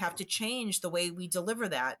going to have to change the way we deliver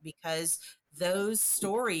that, because those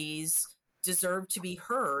stories deserve to be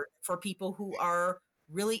heard for people who are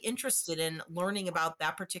really interested in learning about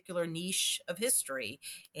that particular niche of history.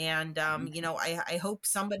 And, I hope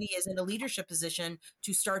somebody is in a leadership position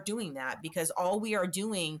to start doing that, because all we are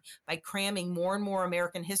doing by cramming more and more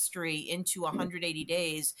American history into 180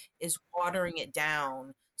 days is watering it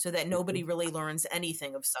down so that nobody really learns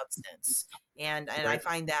anything of substance. And right. I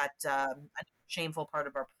find that a shameful part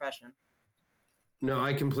of our profession. No,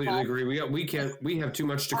 I completely agree. We have too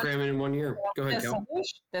much to cram in 1 year. Go ahead, Kel.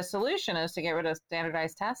 The solution is to get rid of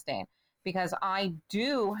standardized testing, because I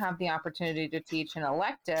do have the opportunity to teach an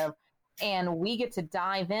elective, and we get to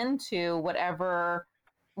dive into whatever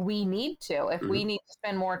we need to. If we need to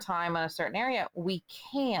spend more time on a certain area, we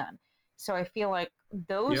can. So I feel like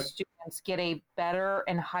those students get a better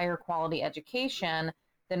and higher quality education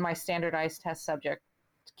than my standardized test subject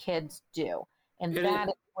kids do. And that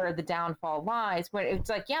is where the downfall lies. But it's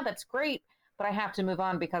like, yeah, that's great, but I have to move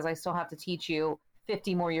on because I still have to teach you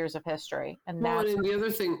 50 more years of history. And that's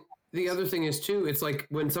the other thing is too, it's like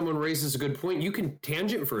when someone raises a good point, you can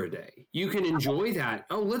tangent for a day. You can enjoy that.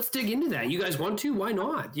 Oh, let's dig into that. You guys want to? Why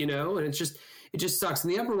not? You know, and it just sucks. In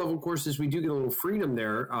the upper level courses, we do get a little freedom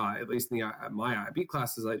there, at least in my IB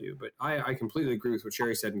classes I do. But I completely agree with what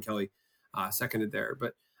Sherry said, and Kelly seconded there.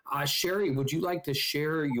 But Sherry, would you like to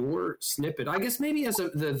share your snippet? I guess maybe as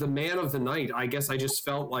the man of the night, I guess I just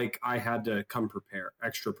felt like I had to come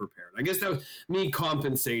extra prepared. I guess that was me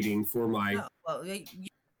compensating for my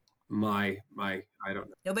my I don't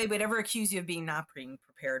know. Nobody would ever accuse you of being not being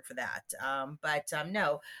prepared for that.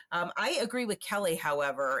 No, I agree with Kelly,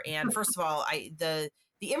 however. And first of all, the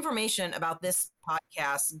information about this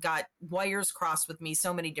podcast got wires crossed with me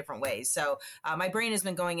so many different ways. So my brain has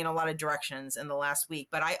been going in a lot of directions in the last week,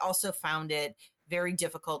 but I also found it very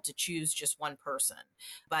difficult to choose just one person.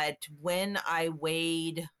 But when I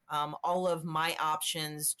weighed all of my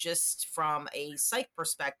options just from a psych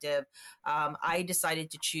perspective, I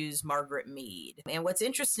decided to choose Margaret Mead. And what's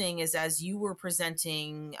interesting is as you were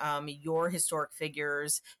presenting your historic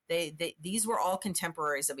figures, these were all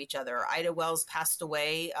contemporaries of each other. Ida Wells passed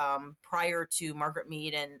away prior to Margaret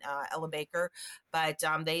Mead and Ella Baker, but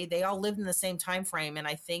they all lived in the same time frame. And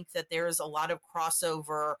I think that there's a lot of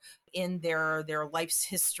crossover in their life's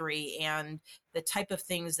history and the type of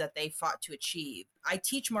things that they fought to achieve. I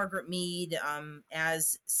teach Margaret Mead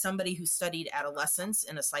as somebody who studied adolescence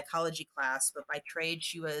in a psychology class, but by trade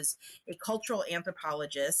she was a cultural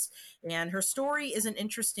anthropologist. And her story is an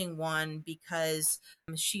interesting one because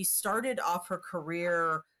she started off her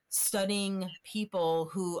career studying people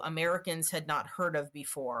who Americans had not heard of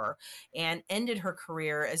before and ended her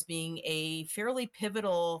career as being a fairly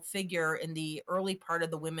pivotal figure in the early part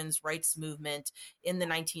of the women's rights movement in the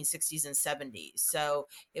 1960s and 70s. So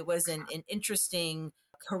it was an interesting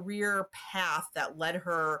career path that led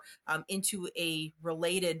her into a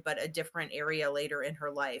related but a different area later in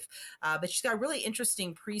her life. But she's got a really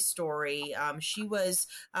interesting pre-story. She was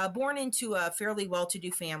born into a fairly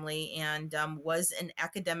well-to-do family and was an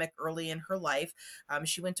academic early in her life.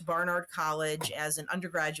 She went to Barnard College as an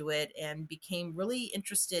undergraduate and became really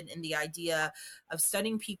interested in the idea of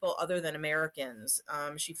studying people other than Americans.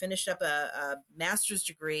 She finished up a master's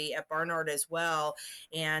degree at Barnard as well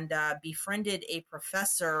and befriended a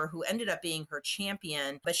professor who ended up being her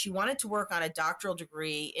champion, but she wanted to work on a doctoral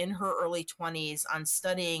degree in her early 20s on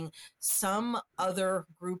studying some other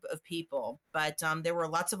group of people. But there were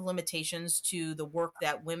lots of limitations to the work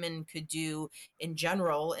that women could do in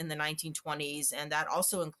general in the 1920s, and that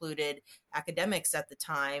also included academics at the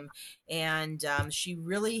time. And she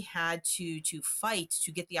really had to fight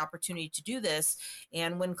to get the opportunity to do this.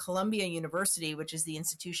 And when Columbia University, which is the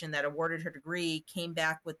institution that awarded her degree, came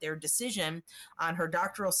back with their decision on her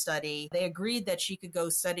doctoral study, they agreed that she could go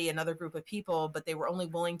study another group of people, but they were only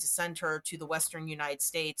willing to send her to the Western United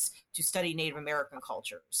States to study Native American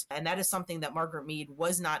cultures. And that is something that Margaret Mead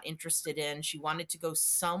was not interested in. She wanted to go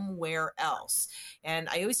somewhere else. And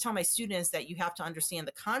I always tell my students that you have to understand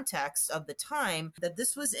the context of the time, that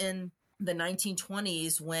this was in the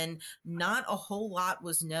 1920s when not a whole lot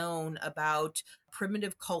was known about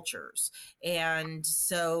primitive cultures. And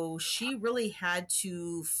so she really had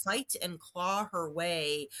to fight and claw her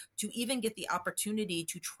way to even get the opportunity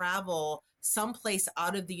to travel someplace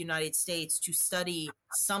out of the United States to study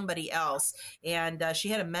somebody else. And she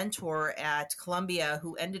had a mentor at Columbia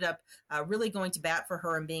who ended up really going to bat for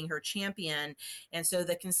her and being her champion. And so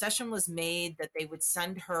the concession was made that they would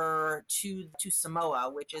send her to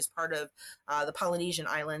Samoa, which is part of the Polynesian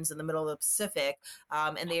Islands in the middle of the Pacific.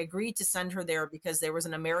 And they agreed to send her there because there was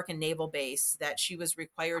an American naval base that she was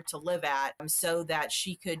required to live at so that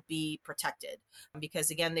she could be protected. Because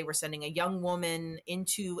again, they were sending a young woman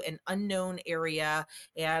into an unknown area.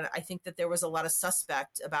 And I think that there was a lot of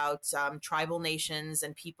suspect about tribal nations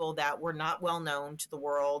and people that were not well known to the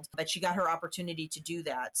world, but she got her opportunity to do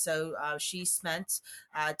that. So she spent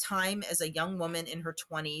time as a young woman in her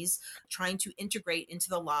 20s trying to integrate into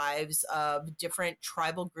the lives of different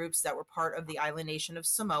tribal groups that were part of the island nation of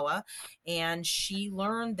Samoa. And she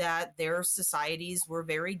learned that their societies were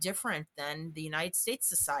very different than the United States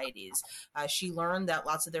societies. She learned that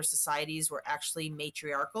lots of their societies were actually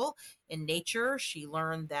matriarchal in nature. She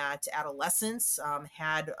learned that adolescents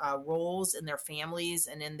had roles in their families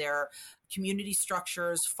and in their community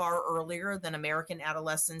structures far earlier than American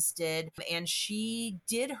adolescents did. And she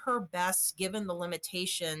did her best, given the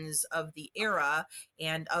limitations of the era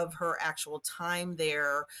and of her actual time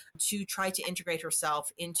there, to try to integrate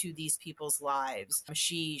herself into these people's lives.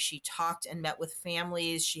 She talked and met with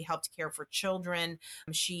families. She helped care for children.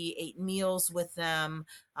 She ate meals with them.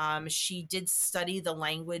 She did study the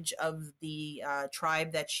language of the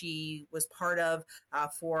tribe that she was part of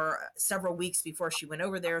for several weeks before she went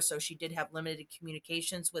over there. So she did have limited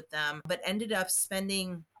communications with them, but ended up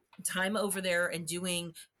spending time over there and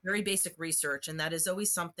doing very basic research. And that is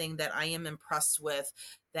always something that I am impressed with,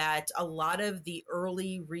 that a lot of the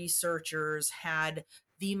early researchers had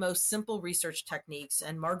the most simple research techniques.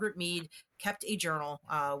 And Margaret Mead kept a journal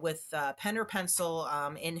with pen or pencil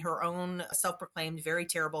in her own self-proclaimed very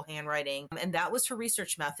terrible handwriting. And that was her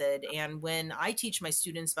research method. And when I teach my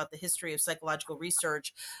students about the history of psychological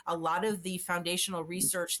research, a lot of the foundational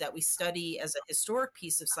research that we study as a historic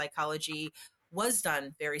piece of psychology was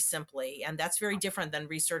done very simply. And that's very different than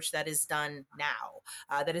research that is done now,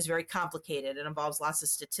 that is very complicated and involves lots of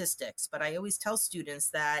statistics. But I always tell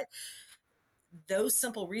students that those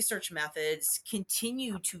simple research methods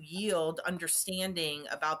continue to yield understanding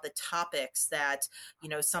about the topics that,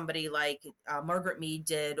 somebody like Margaret Mead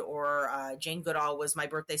did, or Jane Goodall was my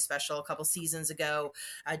birthday special a couple seasons ago.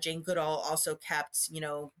 Jane Goodall also kept,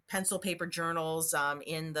 pencil paper journals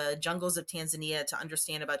in the jungles of Tanzania to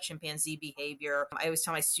understand about chimpanzee behavior. I always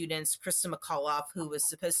tell my students, Krista McAuliffe, who was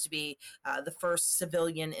supposed to be the first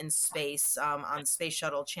civilian in space on Space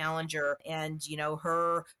Shuttle Challenger, and,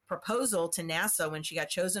 her proposal to NASA when she got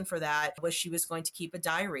chosen for that was she was going to keep a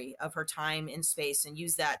diary of her time in space and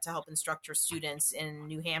use that to help instruct her students in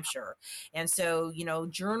New Hampshire. And so,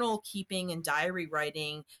 journal keeping and diary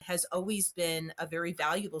writing has always been a very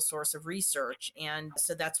valuable source of research. And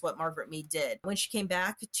so that's what Margaret Mead did. When she came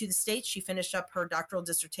back to the States, she finished up her doctoral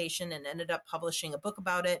dissertation and ended up publishing a book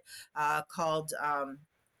about it called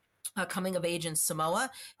Coming of Age in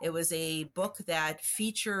Samoa. It was a book that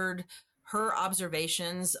featured her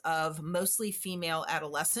observations of mostly female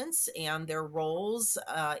adolescents and their roles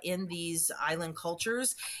in these island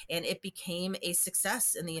cultures. And it became a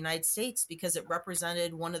success in the United States because it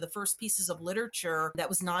represented one of the first pieces of literature that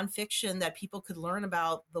was nonfiction that people could learn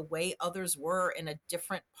about the way others were in a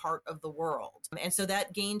different part of the world. And so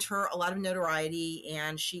that gained her a lot of notoriety,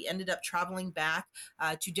 and she ended up traveling back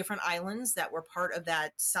to different islands that were part of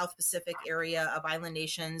that South Pacific area of island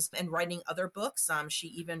nations and writing other books. She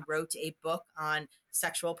even wrote a book on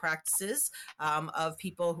sexual practices of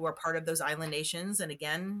people who are part of those island nations. And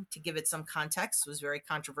again, to give it some context, was very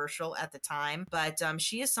controversial at the time. But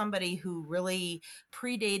she is somebody who really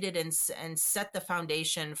predated and set the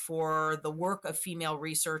foundation for the work of female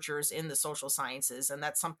researchers in the social sciences. And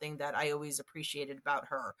that's something that I always appreciated about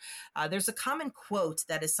her. There's a common quote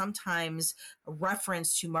that is sometimes a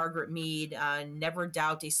reference to Margaret Mead: never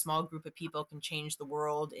doubt a small group of people can change the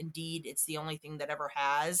world. Indeed, it's the only thing that ever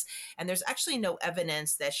has. And there's actually no evidence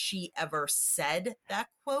that she ever said that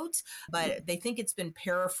quote, but they think it's been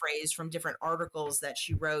paraphrased from different articles that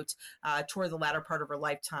she wrote toward the latter part of her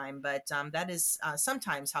lifetime. But that is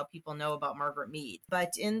sometimes how people know about Margaret Mead.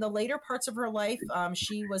 But in the later parts of her life,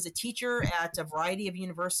 she was a teacher at a variety of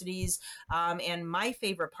universities. And my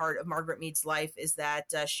favorite part of Margaret Mead's life is that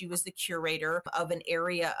she was the curator of an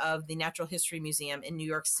area of the Natural History Museum in New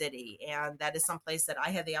York City. And that is someplace that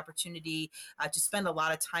I had the opportunity to spend a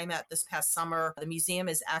lot of time at this past summer. The museum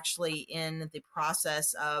is actually in the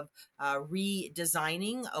process of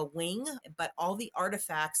redesigning a wing, but all the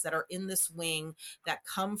artifacts that are in this wing that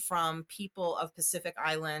come from people of Pacific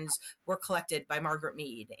Islands were collected by Margaret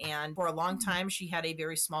Mead. And for a long time, she had a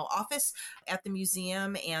very small office at the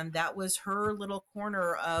museum, and that was her little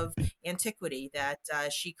corner of antiquity that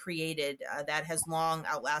she created that has long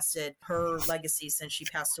outlasted her legacy since she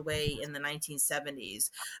passed away in the 1970s.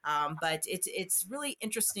 But it's really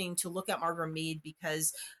interesting to look at Margaret Mead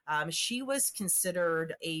because she was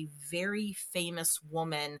considered a very famous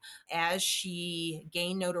woman as she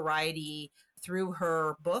gained notoriety through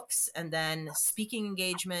her books and then speaking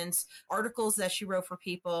engagements, articles that she wrote for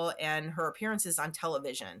people, and her appearances on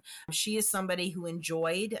television. She is somebody who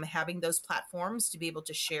enjoyed having those platforms to be able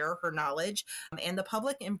to share her knowledge, and the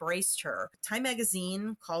public embraced her. Time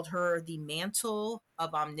magazine called her the mantle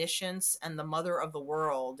of omniscience and the mother of the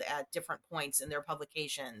world at different points in their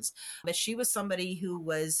publications. But she was somebody who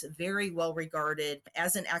was very well regarded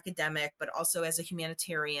as an academic, but also as a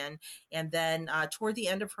humanitarian. And then toward the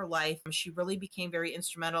end of her life, she really became very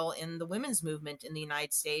instrumental in the women's movement in the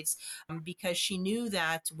United States because she knew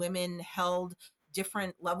that women held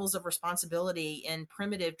different levels of responsibility in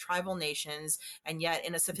primitive tribal nations, and yet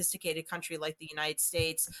in a sophisticated country like the United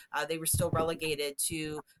States, they were still relegated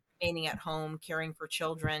to remaining at home, caring for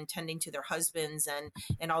children, tending to their husbands,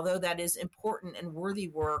 and although that is important and worthy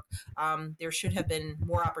work, there should have been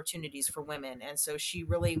more opportunities for women. And so she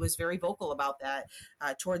really was very vocal about that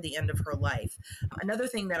toward the end of her life. Another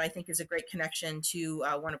thing that I think is a great connection to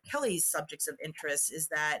one of Kelly's subjects of interest is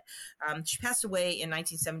that she passed away in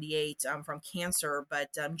 1978 from cancer,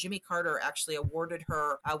 but Jimmy Carter actually awarded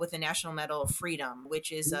her with the National Medal of Freedom,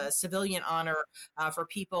 which is a civilian honor for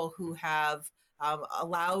people who have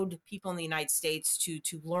allowed people in the United States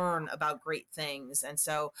to learn about great things. And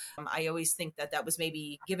so I always think that that was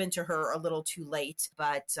maybe given to her a little too late.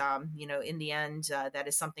 But, in the end, that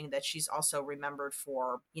is something that she's also remembered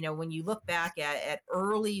for. When you look back at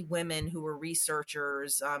early women who were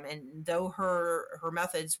researchers, and though her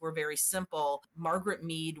methods were very simple, Margaret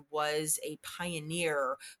Mead was a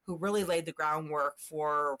pioneer who really laid the groundwork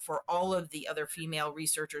for all of the other female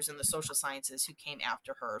researchers in the social sciences who came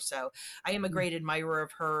after her. So I am a great admirer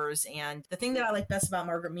of hers. And the thing that I like best about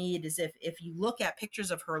Margaret Mead is if you look at pictures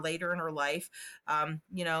of her later in her life,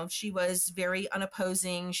 she was very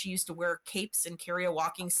unopposing. She used to wear capes and carry a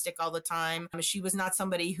walking stick all the time. She was not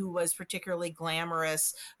somebody who was particularly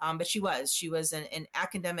glamorous, but she was an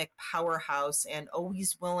academic powerhouse and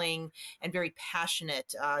always willing and very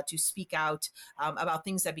passionate to speak out about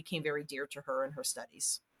things that became very dear to her in her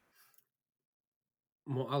studies.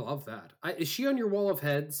 Well, I love that. Is she on your wall of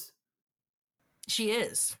heads? She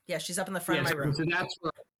is. Yeah, she's up in the front of my room. So that's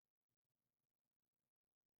where,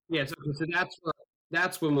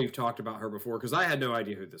 that's when we've talked about her before, because I had no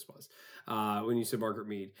idea who this was when you said Margaret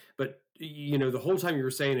Mead. But the whole time you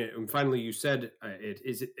were saying it, and finally you said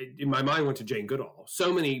in my mind went to Jane Goodall.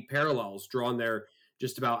 So many parallels drawn there,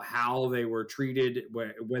 just about how they were treated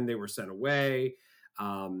when they were sent away.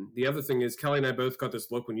 The other thing is, Kelly and I both got this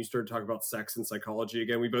look when you started talking about sex and psychology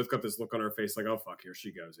again. We both got this look on our face like, oh, fuck, here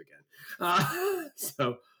she goes again.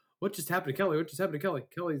 So what just happened to Kelly? What just happened to Kelly?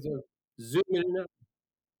 Kelly's zooming in and out.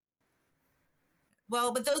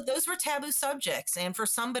 Well, but those were taboo subjects. And for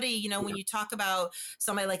somebody, when you talk about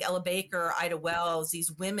somebody like Ella Baker, Ida Wells, these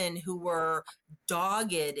women who were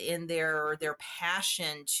dogged in their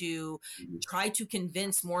passion to try to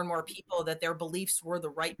convince more and more people that their beliefs were the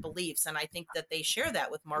right beliefs. And I think that they share that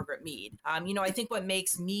with Margaret Mead. I think what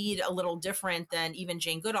makes Mead a little different than even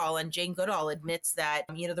Jane Goodall, and Jane Goodall admits that,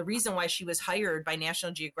 the reason why she was hired by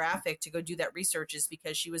National Geographic to go do that research is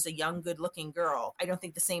because she was a young, good-looking girl. I don't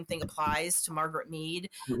think the same thing applies to Margaret Mead,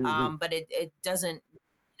 but it doesn't.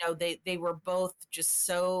 They were both just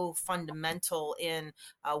so fundamental in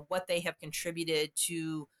what they have contributed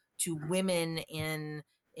to women in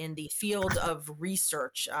the field of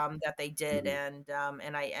research that they did, and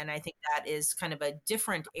I think that is kind of a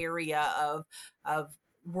different area of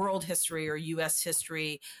world history or U.S.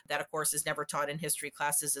 history that, of course, is never taught in history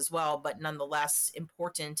classes as well, but nonetheless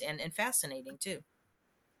important and fascinating too.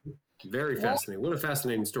 Very fascinating. What a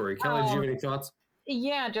fascinating story. Kelly, did you have any thoughts?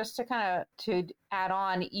 Yeah, just to add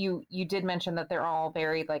on, you did mention that they're all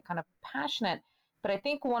very kind of passionate, but I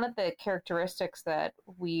think one of the characteristics that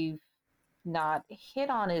we've not hit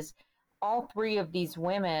on is all three of these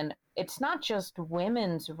women. It's not just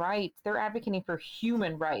women's rights; they're advocating for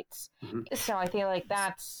human rights. So I feel like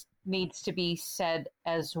that needs to be said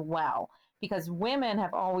as well, because women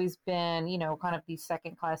have always been, kind of these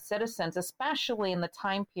second-class citizens, especially in the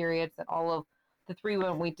time periods that all of the three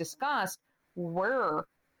women we discussed were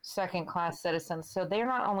second-class citizens. So they're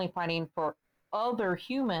not only fighting for other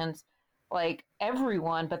humans, like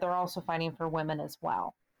everyone, but they're also fighting for women as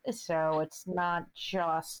well. So it's not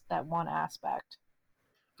just that one aspect.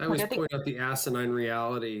 I always point out the asinine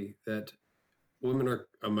reality that women are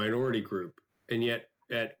a minority group, and yet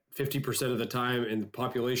at 50% of the time in the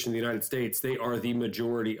population of the United States, they are the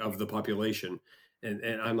majority of the population. And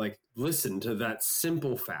I'm like, listen to that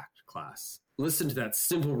simple fact, class. Listen to that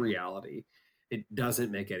simple reality. It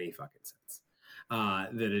doesn't make any fucking sense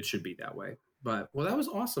that it should be that way. But, well, that was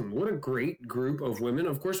awesome. What a great group of women.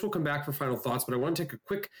 Of course, we'll come back for final thoughts, but I want to take a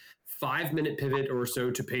quick 5-minute pivot or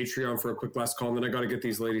so to Patreon for a quick last call. And then I got to get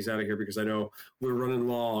these ladies out of here because I know we're running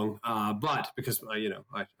long. But because, I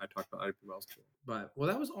talked about other people else too. But, well,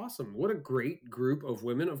 that was awesome. What a great group of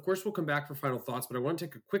women. Of course, we'll come back for final thoughts, but I want to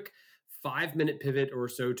take a quick 5-minute pivot or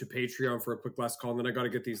so to Patreon for a quick last call. And then I got to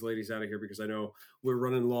get these ladies out of here because I know we're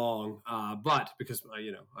running long. But because, I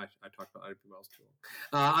talked about other people else too.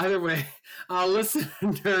 Either way,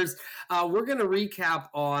 listeners, we're going to recap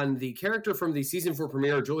on the character from the season 4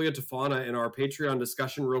 premiere, Julia Tofana, in our Patreon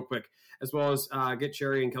discussion real quick. as well as get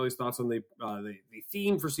Sherry and Kelly's thoughts on the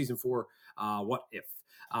theme for season 4, What If.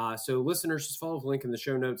 So listeners, just follow the link in the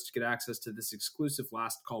show notes to get access to this exclusive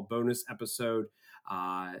last call bonus episode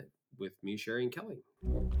with me, Sherry, and Kelly.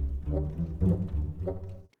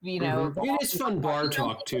 It's fun bar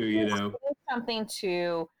talk too, It's something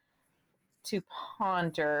to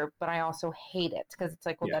ponder, but I also hate it because it's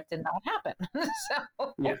like, well, that did not happen.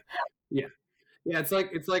 So yeah. It's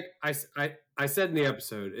like I said in the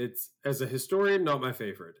episode. It's, as a historian, not my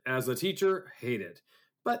favorite. As a teacher, hate it.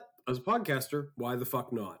 But as a podcaster, why the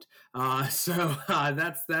fuck not? So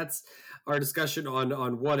that's our discussion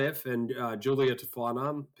on What If. And Julia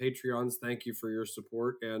Tafana, Patreons, thank you for your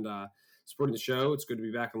support and supporting the show. It's good to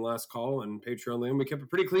be back on Last Call and Patreon land. We kept it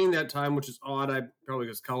pretty clean that time, which is odd. Probably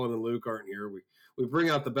because Colin and Luke aren't here. We bring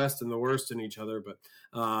out the best and the worst in each other, but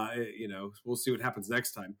we'll see what happens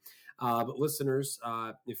next time. But listeners,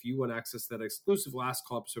 if you want access to that exclusive Last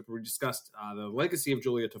Call episode where we discussed the legacy of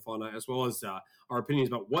Julia Tafana, as well as our opinions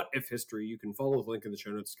about what if history, you can follow the link in the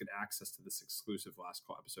show notes to get access to this exclusive Last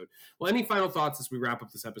Call episode. Well, any final thoughts as we wrap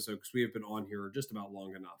up this episode, because we have been on here just about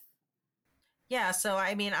long enough? Yeah, so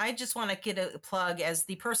I mean, I just want to get a plug as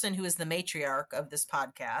the person who is the matriarch of this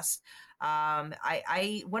podcast.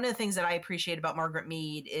 I one of the things that I appreciate about Margaret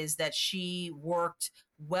Mead is that she worked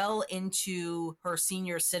well into her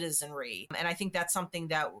senior citizenry. And I think that's something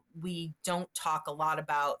that we don't talk a lot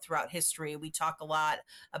about throughout history. We talk a lot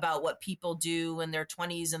about what people do in their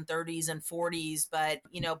 20s and 30s and 40s, but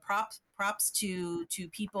props to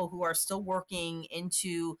people who are still working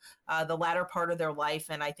into the latter part of their life.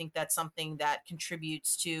 And I think that's something that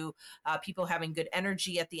contributes to people having good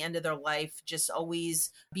energy at the end of their life, just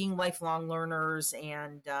always being lifelong learners.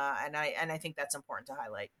 And I think that's important to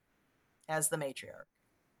highlight as the matriarch.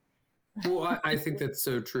 Well, I think that's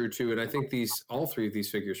so true too, and I think all three of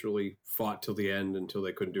these figures really fought till the end until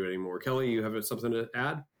they couldn't do it anymore. Kelly, you have something to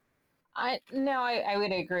add? I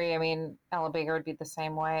would agree. I mean, Ella Baker would be the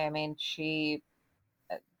same way. I mean,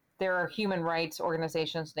 there are human rights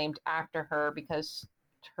organizations named after her because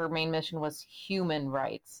her main mission was human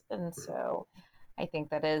rights, and so I think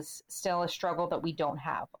that is still a struggle that we don't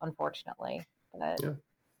have, unfortunately. But yeah.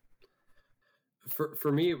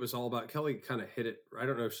 For me, it was all about, Kelly kind of hit it. I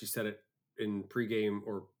don't know if she said it in pregame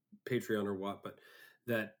or Patreon or what, but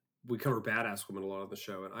that we cover badass women a lot on the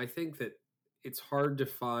show. And I think that it's hard to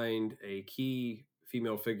find a key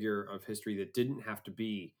female figure of history that didn't have to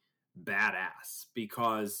be badass,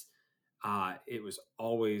 because it was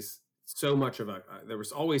always so much of there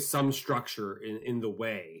was always some structure in the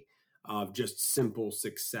way of just simple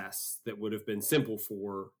success that would have been simple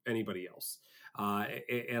for anybody else.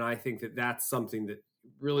 And I think that that's something that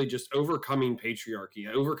really just overcoming patriarchy,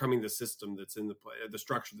 overcoming the system that's in the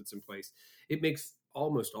structure that's in place, it makes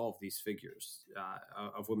almost all of these figures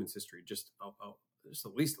of women's history just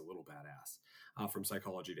at least a little badass from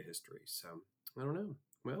psychology to history. So I don't know.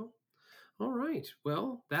 Well, all right.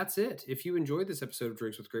 Well, that's it. If you enjoyed this episode of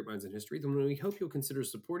Drinks with Great Minds in History, then we hope you'll consider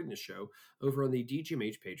supporting the show over on the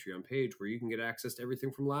DGMH Patreon page, where you can get access to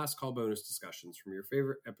everything from Last Call bonus discussions from your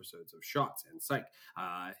favorite episodes of Shots and Psych,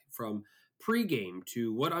 from pregame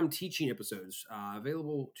to What I'm Teaching episodes,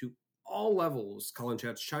 available to all levels: Colin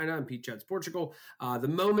Chats China and Pete Chats Portugal, the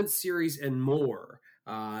Moments series, and more.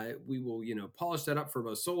 We will, polish that up for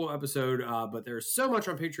a solo episode, but there's so much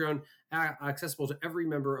on Patreon accessible to every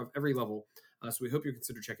member of every level. So we hope you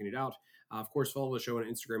consider checking it out. Of course, follow the show on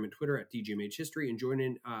Instagram and Twitter at DGMH History, and join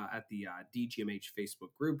in at the DGMH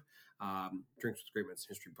Facebook group, Drinks with Great Minds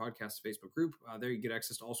History Podcast Facebook group. There you get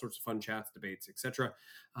access to all sorts of fun chats, debates, etc.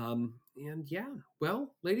 And yeah,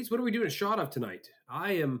 well, ladies, what are we doing a shot of tonight?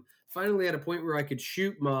 I am finally at a point where I could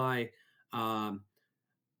shoot my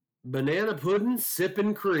banana pudding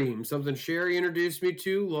sipping cream, something Sherry introduced me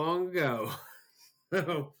to long ago.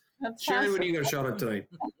 So, Sherry, what are you going to shot of tonight?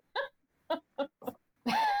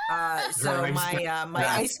 So my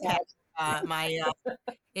ice pack,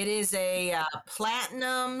 it is a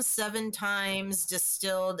platinum 7 times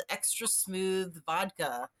distilled extra smooth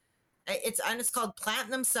vodka. It's called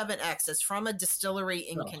Platinum 7X. It's from a distillery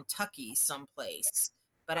in Kentucky someplace,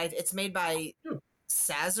 but it's made by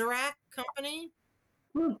Sazerac Company.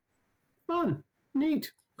 Fun,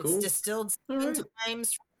 neat, cool. It's distilled 7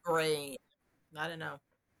 times from grain. I don't know.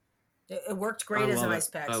 It worked great as an ice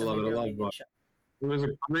pack. I love it. I love it. It was a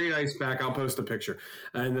great ice pack. I'll post a picture,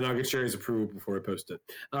 and then I'll get Sherry's approval before I post it.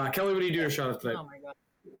 Kelly, what are you doing a shot of tonight? Oh my god,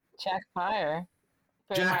 Jack Fire.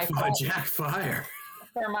 Jack Fire.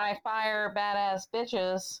 For my fire badass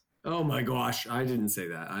bitches. Oh my gosh, I didn't say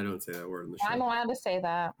that. I don't say that word in the show. I'm allowed to say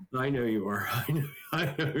that. I know you are.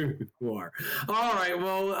 I know you are. All right.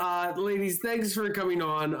 Well, ladies, thanks for coming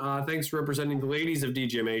on. Thanks for representing the ladies of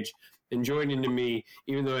DGMH and joining me,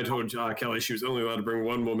 even though I told Kelly she was only allowed to bring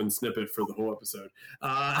one woman snippet for the whole episode.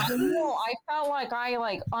 I know. I felt like I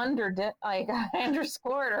I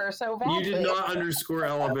underscored her so badly. You did not underscore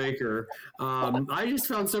Ella Baker. I just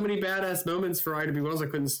found so many badass moments for Ida B. Wells I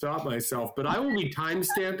couldn't stop myself. But I will be time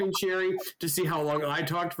stamping, Cherry, to see how long I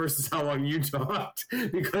talked versus how long you talked.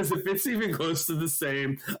 Because if it's even close to the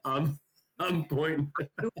same, I'm pointing.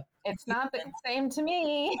 It's not the same to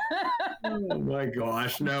me. Oh my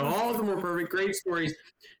gosh. No, all of them were perfect. Great stories.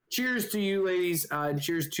 Cheers to you, ladies.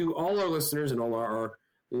 Cheers to all our listeners and all our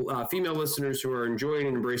female listeners who are enjoying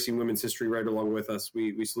and embracing women's history right along with us.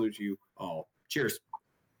 We salute you all. Cheers.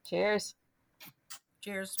 Cheers.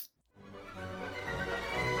 Cheers.